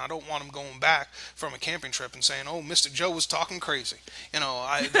children. I don't want them going back from a camping trip and saying, oh, Mr. Joe was talking crazy.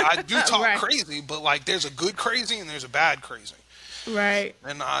 I do talk Right. crazy, but like there's a good crazy and there's a bad crazy. Right.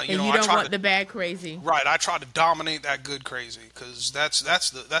 And And you I don't try want to the bad crazy. right. I try to dominate that good crazy, because that's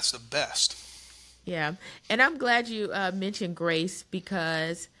the best. Yeah. And I'm glad you mentioned grace,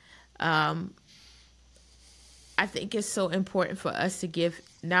 because I think it's so important for us to give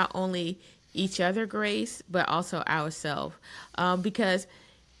not only each other grace, but also ourselves. Because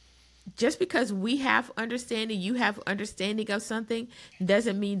just because we have understanding, you have understanding of something,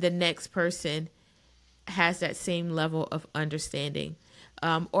 doesn't mean the next person has that same level of understanding,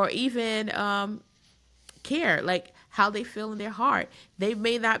 or even care, like how they feel in their heart. They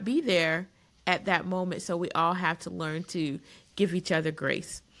may not be there at that moment, so we all have to learn to give each other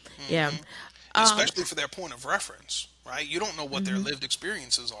grace. Yeah. Um, Especially for their point of reference, right? You don't know what their mhm, lived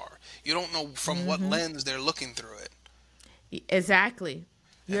experiences are. You don't know from what lens they're looking through it. exactly.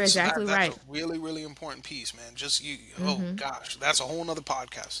 You're And so exactly that's a right. really, really important piece, man. Just you, oh gosh, that's a whole nother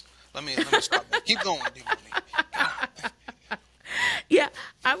podcast. Let me stop there. Keep going, Demoni. God. Yeah,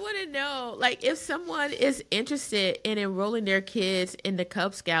 I want to know, like, if someone is interested in enrolling their kids in the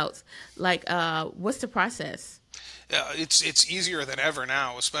Cub Scouts, like, what's the process? It's easier than ever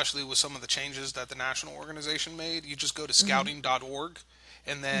now, especially with some of the changes that the national organization made. You just go to Mm-hmm. scouting.org,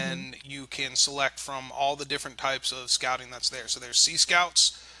 and Mm-hmm. then you can select from all the different types of scouting that's there. So there's Sea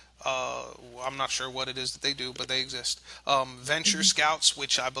Scouts. Uh, I'm not sure what it is that they do, but they exist. Venture Mm-hmm. Scouts,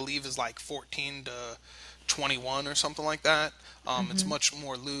 which I believe is like 14 to 21 or something like that. It's Mm-hmm. much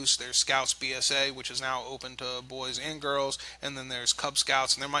more loose. There's Scouts BSA, which is now open to boys and girls, and then there's Cub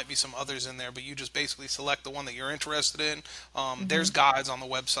Scouts, and there might be some others in there, but you just basically select the one that you're interested in. Mm-hmm. There's guides on the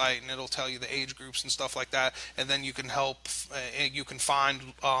website, and it'll tell you the age groups and stuff like that, and then you can you can find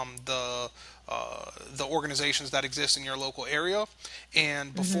the organizations that exist in your local area, and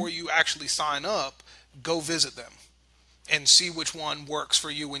Mm-hmm. before you actually sign up, go visit them and see which one works for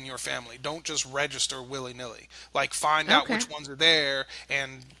you and your family. Don't just register willy nilly. Like, find out Okay. which ones are there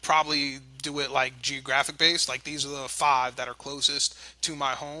and probably do it like geographic based. Like, these are the five that are closest to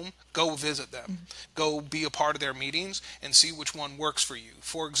my home. Go visit them. Go be a part of their meetings and see which one works for you.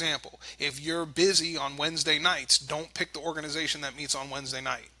 For example, if you're busy on Wednesday nights, don't pick the organization that meets on Wednesday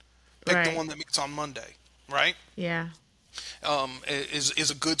night. Pick the Right. one that meets on Monday, right? Yeah.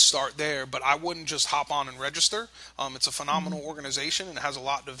 Is a good start there. But I wouldn't just hop on and register. It's a Mm-hmm. phenomenal organization and it has a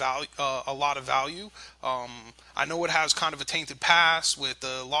lot of value. A lot of value. Um, I know it has kind of a tainted past with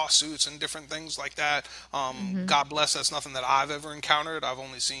the lawsuits and different things like that. Mm-hmm. God bless, that's nothing that I've ever encountered. I've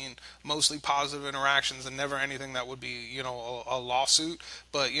only seen mostly positive interactions and never anything that would be, a lawsuit.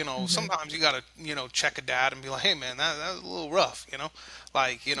 But Mm-hmm. sometimes you gotta, check a dad and be like, hey man, that's a little rough.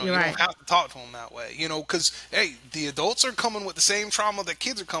 Like, You're you don't right. have to talk to them that way, because, hey, the adults are coming with the same trauma that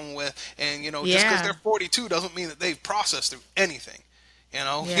kids are coming with. And, just because they're Yeah. 42 doesn't mean that they've processed through anything. You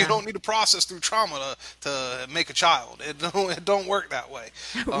Yeah. don't need to process through trauma to make a child. It don't work that way.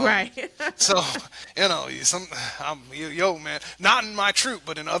 Um, Right. so, yo, man, not in my troop,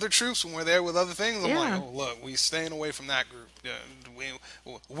 but in other troops when we're there with other things, I'm like, Yeah. oh, look, we staying away from that group. We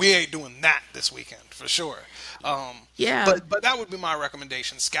we ain't doing that this weekend for sure. Um, Yeah. but that would be my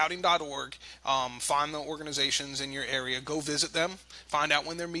recommendation. Scouting.org. Find the organizations in your area. Go visit them. Find out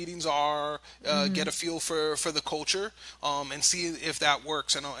when their meetings are. Mm-hmm. Get a feel for the culture, and see if that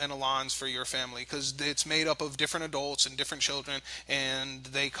works and aligns for your family. Because it's made up of different adults and different children, and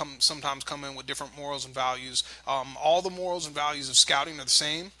they sometimes come in with different morals and values. All the morals and values of Scouting are the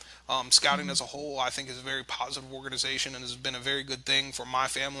same. Scouting Mm-hmm. as a whole, I think, is a very positive organization and has been a very good thing for my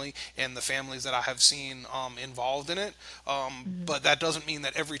family and the families that I have seen involved in it. Mm-hmm. But that doesn't mean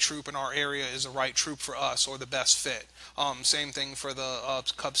that every troop in our area is the right troop for us or the best fit. Same thing for the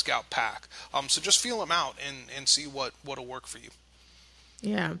Cub Scout pack. So just feel them out and see what'll work for you.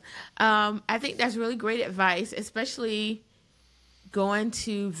 Yeah. I think that's really great advice, especially going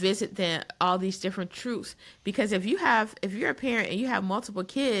to visit all these different troops, because if you're a parent and you have multiple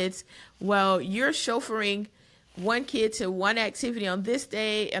kids, well, you're chauffeuring one kid to one activity on this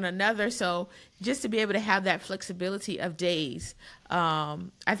day and another, so just to be able to have that flexibility of days,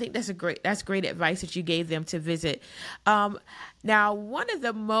 I think that's great advice that you gave them to visit. Now, one of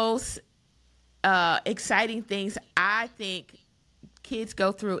the most exciting things I think kids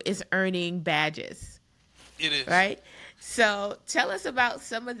go through is earning badges, It is. right? So tell us about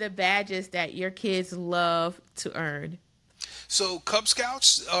some of the badges that your kids love to earn. So Cub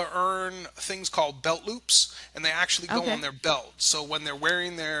Scouts earn things called belt loops, and they actually go on Okay. their belt. So when they're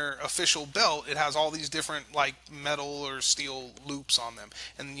wearing their official belt, it has all these different like metal or steel loops on them,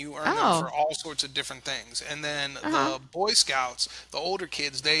 and you earn them for Oh. all sorts of different things. And then Uh huh. the Boy Scouts, the older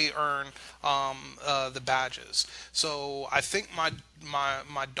kids, they earn the badges. So I think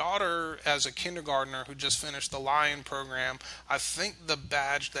my daughter, as a kindergartner who just finished the Lion program, I think the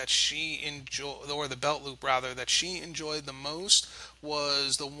badge that she enjoyed, or the belt loop rather, that she enjoyed the most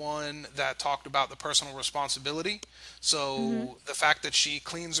was the one that talked about the personal responsibility. Mm-hmm. So the fact that she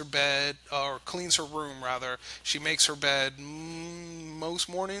cleans her bed, or cleans her room rather, she makes her bed most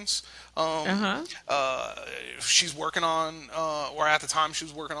mornings. Um, Uh-huh. uh, she's working on, or at the time she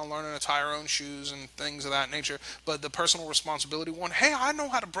was working on learning to tie her own shoes and things of that nature. But the personal responsibility one, hey, I know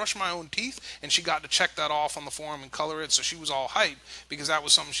how to brush my own teeth, and she got to check that off on the form and color it. So she was all hyped because that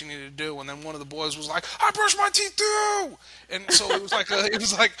was something she needed to do. And then one of the boys was like, I brush my teeth too, and so it was like it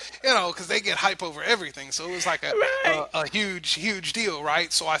was like, because they get hype over everything. So it was like Right. a huge deal,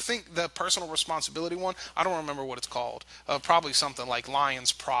 right? So I think the personal responsibility one, I don't remember what it's called. Probably something like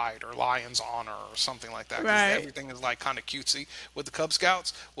Lion's Pride or Lion's Honor or something like that, because Right. everything is like kind of cutesy with the Cub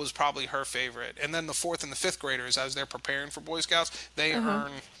Scouts, was probably her favorite. And then the fourth and the fifth graders, as they're preparing for Boy Scouts, they Uh-huh.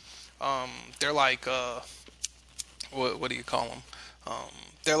 earn, they're like, what do you call them?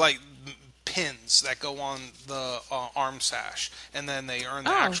 They're like pins that go on the arm sash, and then they earn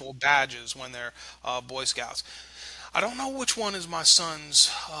the Oh. actual badges when they're Boy Scouts. I don't know which one is my son's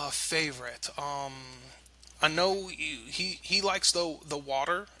favorite. I know he likes the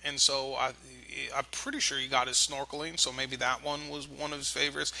water, and so I'm pretty sure he got his snorkeling. So maybe that one was one of his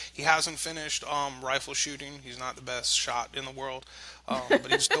favorites. He hasn't finished rifle shooting. He's not the best shot in the world,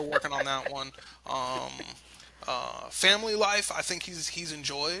 but he's still working on that one. Um, Family life, I think he's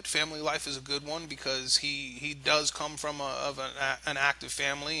enjoyed. Family life is a good one because he does come from an active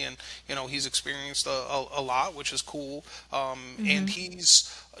family, and he's experienced a lot, which is cool. And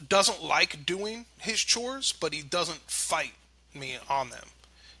he's doesn't like doing his chores, but he doesn't fight me on them.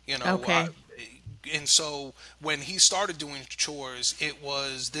 You know, I, Okay. and so when he started doing chores, it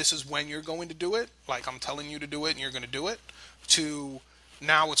was, this is when you're going to do it. Like, I'm telling you to do it, and you're going to do it. To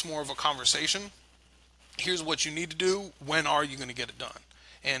now, it's more of a conversation. Here's what you need to do. When are you going to get it done?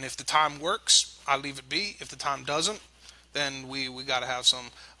 And if the time works, I leave it be. If the time doesn't, then we got to have some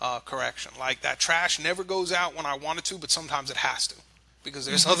correction. Like, that trash never goes out when I want it to, but sometimes it has to, because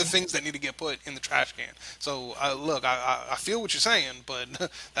there's other things that need to get put in the trash can. So look, I feel what you're saying, but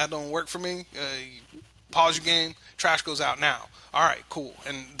that don't work for me. Pause your game. Trash goes out now. All right, cool.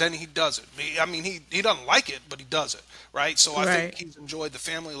 And then he does it. I mean, he doesn't like it, but he does it, right? So I think Right. he's enjoyed the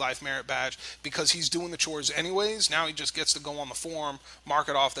family life merit badge because he's doing the chores anyways. Now he just gets to go on the form, mark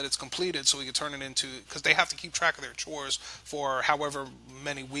it off that it's completed, so he can turn it into, because they have to keep track of their chores for however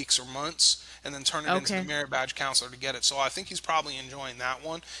many weeks or months, and then turn it into the Okay. merit badge counselor to get it. So I think he's probably enjoying that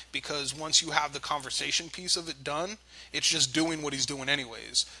one because once you have the conversation piece of it done, it's just doing what he's doing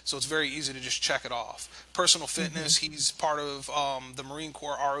anyways. So it's very easy to just check it off. Personal fitness, he's part of the Marine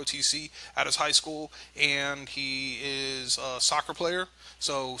Corps ROTC at his high school, and he is a soccer player.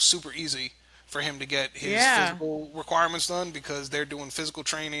 So super easy for him to get his Yeah. physical requirements done because they're doing physical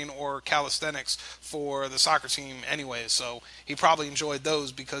training or calisthenics for the soccer team anyways. So he probably enjoyed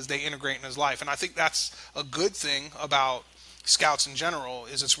those because they integrate in his life. And I think that's a good thing about scouts in general,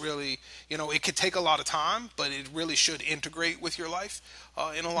 is it's really, it could take a lot of time, but it really should integrate with your life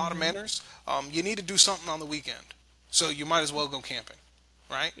in a lot of manners. You need to do something on the weekend, so you might as well go camping,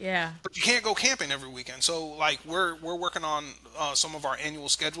 right? Yeah. But you can't go camping every weekend. So like we're working on some of our annual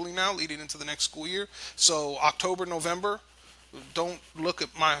scheduling now leading into the next school year. So October, November, don't look at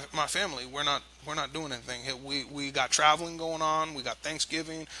my family. We're not doing anything. We got traveling going on. We got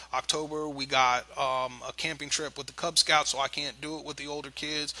Thanksgiving. October we got a camping trip with the Cub Scouts, so I can't do it with the older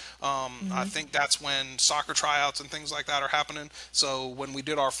kids. I think that's when soccer tryouts and things like that are happening. So when we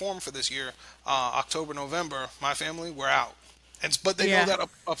did our form for this year, October, November, my family, we're out. But they know Yeah. that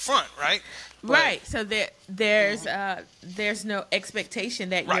up front, right? But Right. So there's no expectation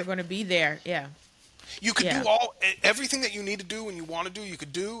that you're right. going to be there. Yeah. You could Yeah. do everything that you need to do and you want to do. You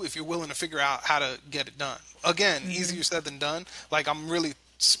could do if you're willing to figure out how to get it done. Again, easier said than done. Like, I'm really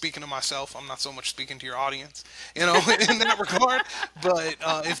speaking to myself. I'm not so much speaking to your audience, in that regard. But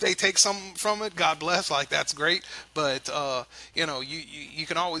if they take some from it, God bless. Like, that's great. But you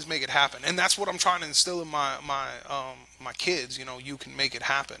can always make it happen, and that's what I'm trying to instill in my kids. You can make it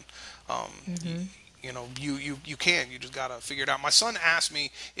happen. You can. You just gotta figure it out. My son asked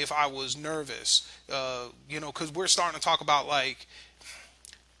me if I was nervous, because we're starting to talk about, like,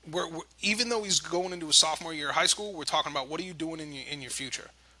 we're even though he's going into his sophomore year of high school, we're talking about what are you doing in your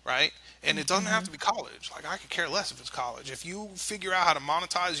future, right? And it doesn't have to be college. Like, I could care less if it's college. If you figure out how to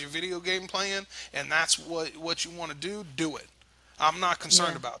monetize your video game playing and that's what you want to do it. I'm not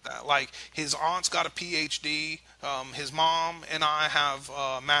concerned Yeah. about that. Like, his aunt's got a PhD. His mom and I have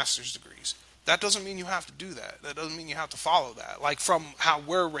master's degrees. That doesn't mean you have to do that. That doesn't mean you have to follow that. Like, from how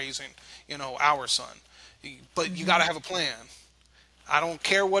we're raising, our son. But you got to have a plan. I don't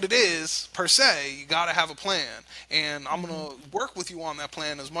care what it is per se. You got to have a plan, and I'm gonna work with you on that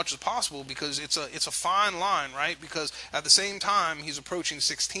plan as much as possible because it's a fine line, right? Because at the same time he's approaching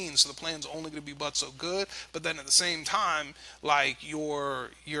 16, so the plan's only gonna be but so good. But then at the same time, like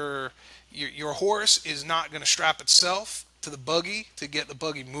your horse is not gonna strap itself to the buggy to get the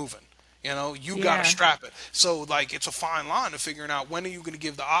buggy moving. You know, you got to Yeah. strap it. So, like, it's a fine line of figuring out when are you going to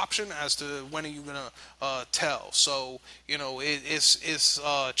give the option as to when are you going to tell. So, it's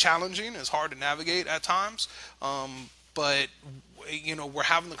challenging. It's hard to navigate at times. But we're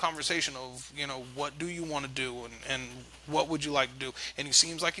having the conversation of what do you want to do and what would you like to do. And he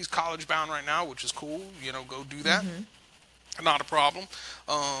seems like he's college bound right now, which is cool. Go do that. Not a problem.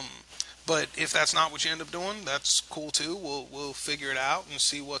 But if that's not what you end up doing, that's cool too. We'll figure it out and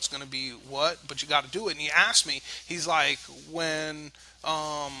see what's going to be what. But you got to do it. And he asked me, he's like, when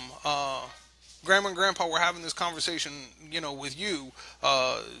Grandma and Grandpa were having this conversation, with you,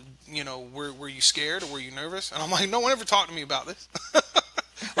 were you scared or were you nervous? And I'm like, no one ever talked to me about this.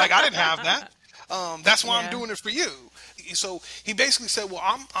 Like I didn't have that. That's why I'm Yeah. doing it for you. So he basically said, well,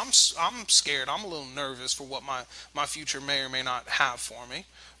 I'm scared. I'm a little nervous for what my future may or may not have for me,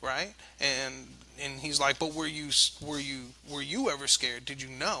 right? And he's like, but were you ever scared? Did you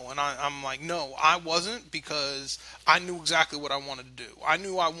know? And I'm like, no, I wasn't because I knew exactly what I wanted to do. I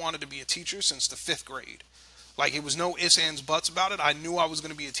knew I wanted to be a teacher since the 5th grade. Like it was no ifs, ands, buts about it. I knew I was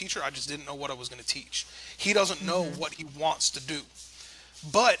going to be a teacher. I just didn't know what I was going to teach. He doesn't know what he wants to do.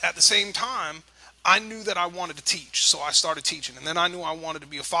 But at the same time, I knew that I wanted to teach, so I started teaching. And then I knew I wanted to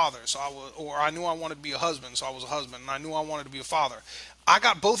be a father, or I knew I wanted to be a husband, so I was a husband. And I knew I wanted to be a father. I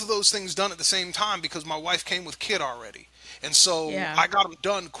got both of those things done at the same time because my wife came with kid already. And so Yeah. I got them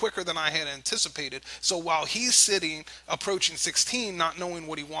done quicker than I had anticipated. So while he's sitting, approaching 16, not knowing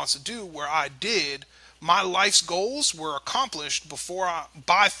what he wants to do, where I did, my life's goals were accomplished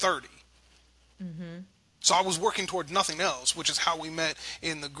by 30. So I was working toward nothing else, which is how we met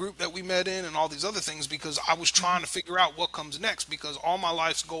in the group that we met in and all these other things because I was trying to figure out what comes next because all my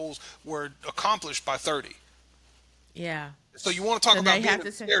life's goals were accomplished by 30. Yeah. So you want to talk So now about you being have in to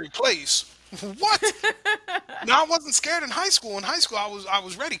a say, scary place. What? No, I wasn't scared in high school. In high school, I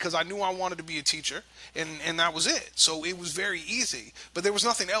was ready because I knew I wanted to be a teacher, and that was it. So it was very easy. But there was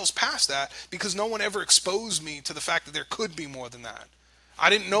nothing else past that because no one ever exposed me to the fact that there could be more than that. I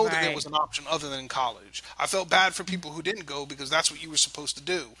didn't know that there right. was an option other than college. I felt bad for people who didn't go because that's what you were supposed to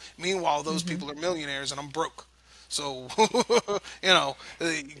do. Meanwhile, those people are millionaires and I'm broke. So the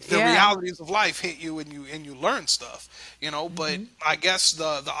Yeah. realities of life hit you and you learn stuff. But I guess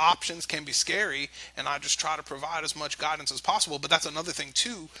the options can be scary, and I just try to provide as much guidance as possible. But that's another thing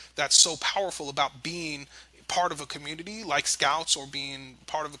too that's so powerful about being part of a community like Scouts or being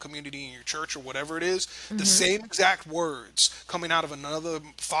part of a community in your church or whatever it is. The same exact words coming out of another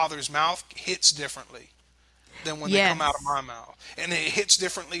father's mouth hits differently than when they come out of Yes. my mouth, and it hits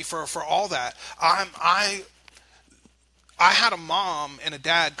differently for all that. I had a mom and a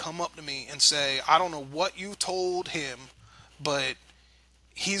dad come up to me and say, I don't know what you told him, but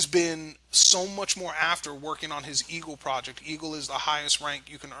he's been so much more after working on his Eagle project. Eagle is the highest rank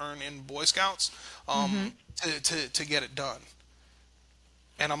you can earn in Boy Scouts, to get it done.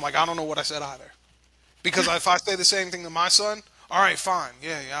 And I'm like, I don't know what I said either. Because if I say the same thing to my son, all right, fine,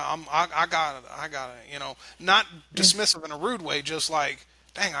 yeah, I got it, not dismissive in a rude way, just like,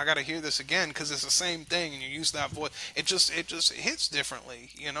 dang, I got to hear this again because it's the same thing, and you use that voice. It just hits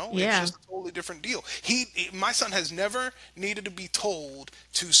differently, It's Yeah. just a totally different deal. My son has never needed to be told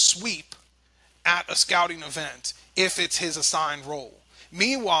to sweep at a scouting event if it's his assigned role.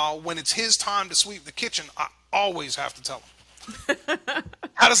 Meanwhile, when it's his time to sweep the kitchen, I always have to tell him.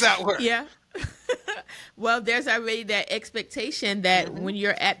 How does that work? Yeah. Well, there's already that expectation that when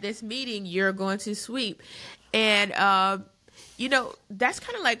you're at this meeting, you're going to sweep. And, that's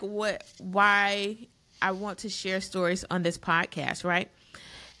kind of like why I want to share stories on this podcast, right?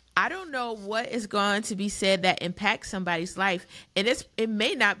 I don't know what is going to be said that impacts somebody's life. And it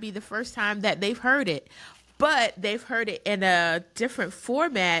may not be the first time that they've heard it, but they've heard it in a different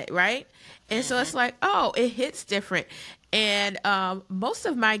format, right? And so it's like, oh, it hits different. And most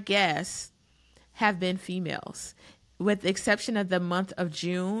of my guests have been females. With the exception of the month of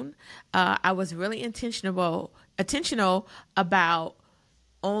June, I was really intentional about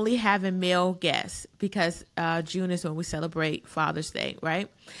only having male guests because June is when we celebrate Father's Day, right?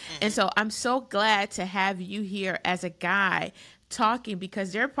 And so I'm so glad to have you here as a guy talking,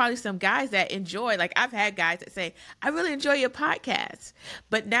 because there are probably some guys that enjoy, like I've had guys that say, I really enjoy your podcast.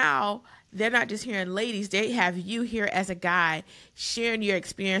 But now they're not just hearing ladies, they have you here as a guy sharing your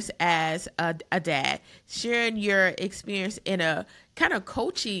experience as a dad, sharing your experience in a kind of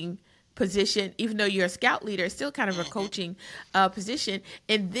coaching position, even though you're a scout leader, it's still kind of a coaching position.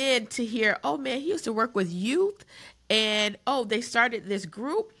 And then to hear, oh man, he used to work with youth, and oh, they started this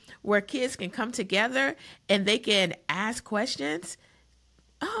group where kids can come together and they can ask questions.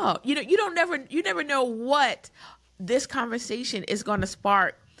 Oh, you never know what this conversation is going to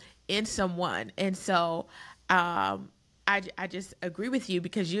spark in someone. And so I just agree with you,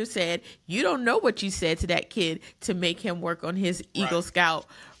 because you said you don't know what you said to that kid to make him work on his Eagle Scout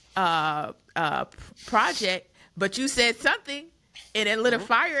project, but you said something and it lit a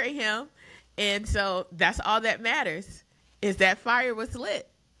fire in him. And so that's all that matters, is that fire was lit.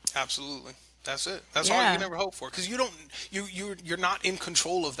 Absolutely. That's it. That's all you can ever hope for, because you're not in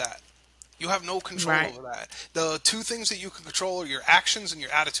control of that. You have no control over that. The two things that you can control are your actions and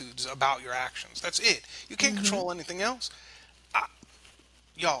your attitudes about your actions. That's it. You can't control anything else.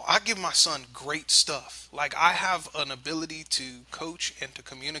 I give my son great stuff. Like, I have an ability to coach and to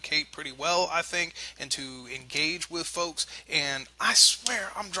communicate pretty well, I think, and to engage with folks. And I swear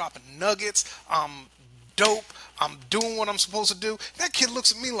I'm dropping nuggets. I'm dope. I'm doing what I'm supposed to do. That kid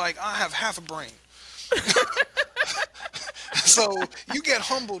looks at me like I have half a brain. So you get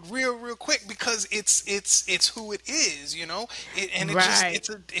humbled real quick, because it's who it is,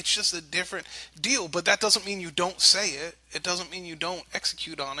 it's just a different deal. But that doesn't mean you don't say it. It doesn't mean you don't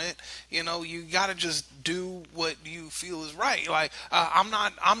execute on it. You gotta just do what you feel is right. Like, I'm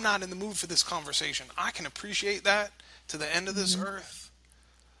not in the mood for this conversation. I can appreciate that to the end of this earth,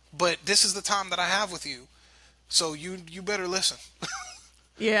 but this is the time that I have with you, so you better listen.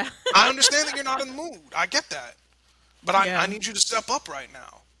 Yeah. I understand that you're not in the mood. I get that. But I need you to step up right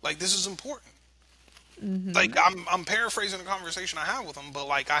now. Like, this is important. Like, I'm paraphrasing a conversation I had with him, but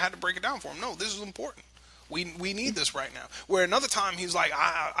like, I had to break it down for him. No, this is important. We need this right now. Where another time he's like,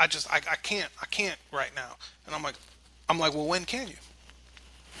 I can't right now. And I'm like, well, when can you?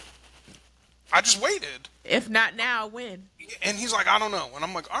 I just waited. If not now, when? And he's like, I don't know. And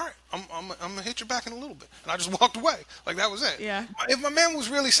I'm like, all right, I'm gonna hit you back in a little bit. And I just walked away. Like, that was it. Yeah. If my man was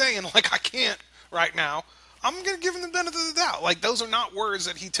really saying, like, I can't right now, I'm going to give him the benefit of the doubt. Like, those are not words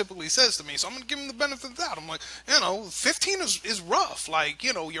that he typically says to me, so I'm going to give him the benefit of the doubt. I'm like, 15 is rough. Like,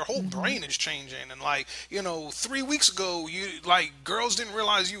 your whole brain is changing. And, like, 3 weeks ago, girls didn't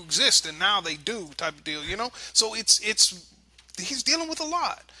realize you exist, and now they do, type of deal, So he's dealing with a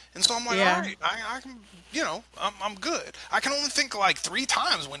lot. And so I'm like, all right, I can, I'm good. I can only think like 3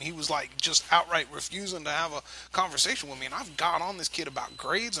 times when he was like just outright refusing to have a conversation with me. And I've got on this kid about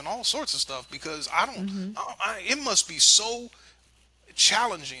grades and all sorts of stuff, because it must be so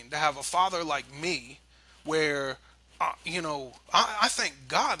challenging to have a father like me where, I thank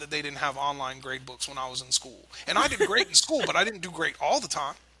God that they didn't have online grade books when I was in school. And I did great in school, but I didn't do great all the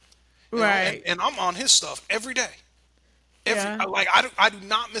time. Right. And I'm on his stuff every day. I do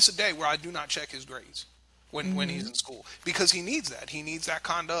not miss a day where I do not check his grades when he's in school, because he needs that. He needs that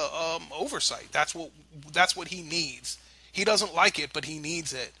kind of oversight. That's what he needs. He doesn't like it, but he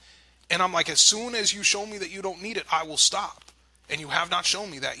needs it. And I'm like, as soon as you show me that you don't need it, I will stop. And you have not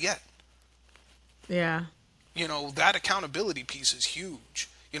shown me that yet. Yeah. That accountability piece is huge,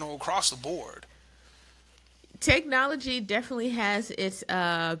 across the board. Technology definitely has its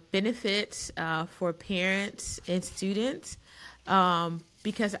benefits for parents and students,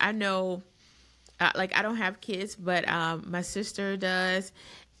 because I know, I don't have kids, but my sister does,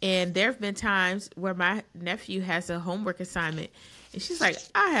 and there have been times where my nephew has a homework assignment, and she's like,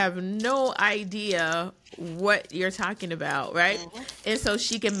 I have no idea what you're talking about, right? And so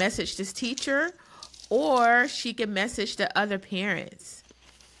she can message this teacher, or she can message the other parents.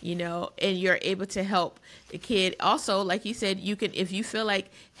 And you're able to help the kid. Also, like you said, you can, if you feel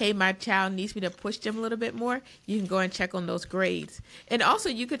like, hey, my child needs me to push them a little bit more, you can go and check on those grades. And also,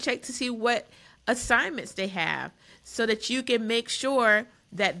 you could check to see what assignments they have, so that you can make sure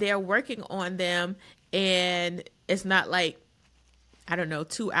that they're working on them, and it's not like, I don't know,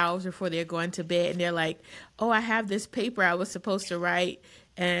 2 hours before they're going to bed and they're like, oh, I have this paper I was supposed to write,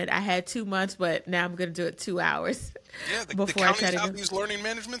 and I had 2 months, but now I'm going to do it 2 hours. Yeah, the counties have these learning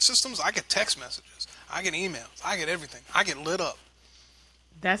management systems. I get text messages. I get emails. I get everything. I get lit up.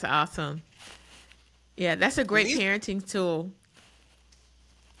 That's awesome. Yeah, that's a great parenting tool.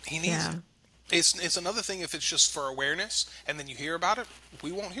 He needs it. It's another thing if it's just for awareness, and then you hear about it,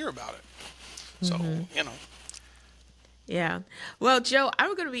 we won't hear about it. So, Yeah. Well, Joe,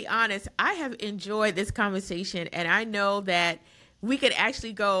 I'm going to be honest. I have enjoyed this conversation, and I know that we could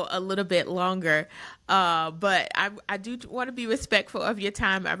actually go a little bit longer. But I do want to be respectful of your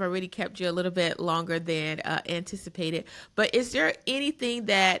time. I've already kept you a little bit longer than anticipated. But is there anything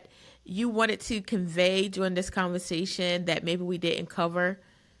that you wanted to convey during this conversation that maybe we didn't cover?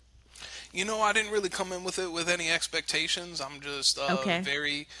 I didn't really come in with it with any expectations. I'm just Okay.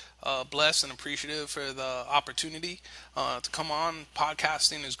 very blessed and appreciative for the opportunity to come on.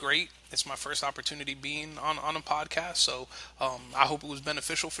 Podcasting is great. It's my first opportunity being on a podcast, so I hope it was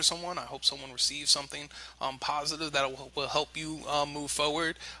beneficial for someone. I hope someone receives something positive that will help you move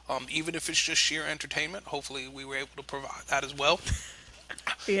forward, even if it's just sheer entertainment. Hopefully, we were able to provide that as well.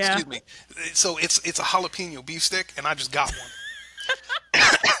 Yeah. Excuse me. So it's a jalapeno beef stick, and I just got one.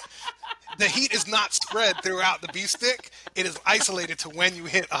 The heat is not spread throughout the beef stick. It is isolated to when you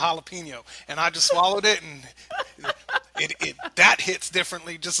hit a jalapeno. And I just swallowed it, and it that hits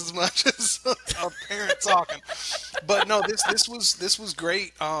differently just as much as a parent talking. But no, this was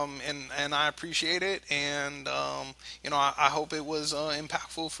great, and I appreciate it, and I hope it was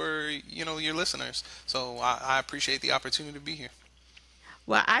impactful for your listeners. So I appreciate the opportunity to be here.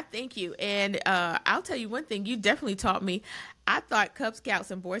 Well, I thank you. And I'll tell you one thing, you definitely taught me. I thought Cub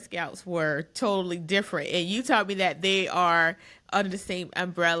Scouts and Boy Scouts were totally different. And you taught me that they are under the same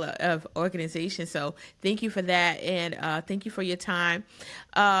umbrella of organization. So thank you for that. And thank you for your time.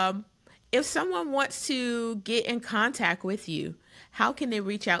 If someone wants to get in contact with you, how can they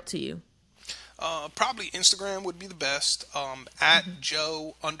reach out to you? Probably Instagram would be the best. At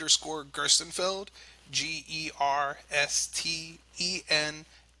Joe_Gerstenfeld, GERSTENFELD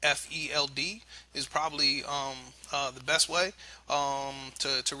is probably the best way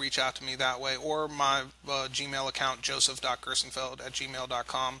to reach out to me that way, or my Gmail account,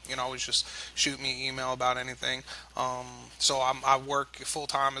 joseph.gerstenfeld@gmail.com. You can always just shoot me an email about anything. So I work full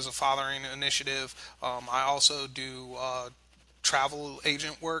time as a fathering initiative. I also do travel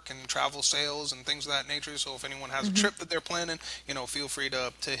agent work and travel sales and things of that nature. So if anyone has a trip that they're planning, feel free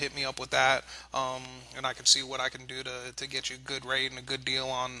to hit me up with that. And I can see what I can do to get you a good rate and a good deal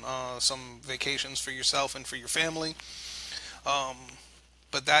on some vacations for yourself and for your family.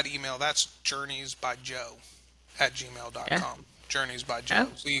 But that email, that's journeysbyjoe@gmail.com. Yeah. Journeys by Joe.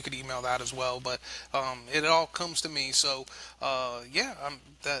 Oh, So you could email that as well. But it all comes to me. So I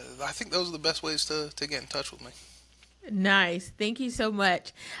think those are the best ways to get in touch with me. nice. Thank you so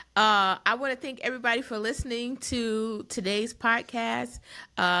much. I want to thank everybody for listening to today's podcast.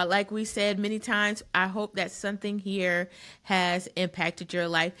 Like we said many times, I hope that something here has impacted your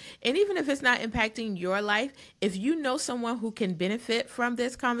life. And even if it's not impacting your life, if you know someone who can benefit from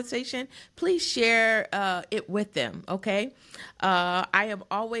this conversation, please share it with them, okay? I am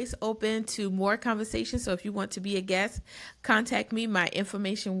always open to more conversations. So if you want to be a guest, contact me. My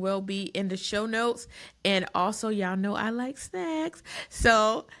information will be in the show notes. And also, y'all know I like snacks.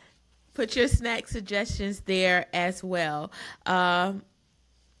 So put your snack suggestions there as well. What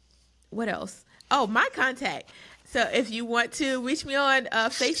else? Oh, my contact. So if you want to reach me on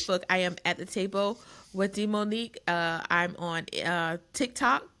Facebook, I am at the table with D Monique. I'm on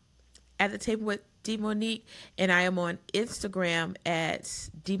TikTok at the table with D Monique, and I am on Instagram at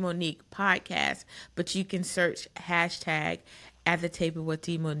D Monique Podcast. But you can search hashtag at the table with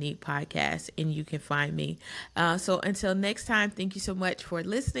D Monique Podcast, and you can find me. So until next time, thank you so much for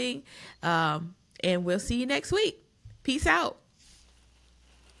listening, and we'll see you next week. Peace out.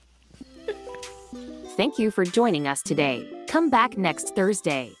 Thank you for joining us today. Come back next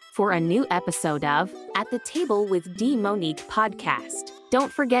Thursday for a new episode of At the Table with D Monique Podcast.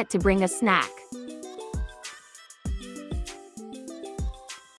 Don't forget to bring a snack.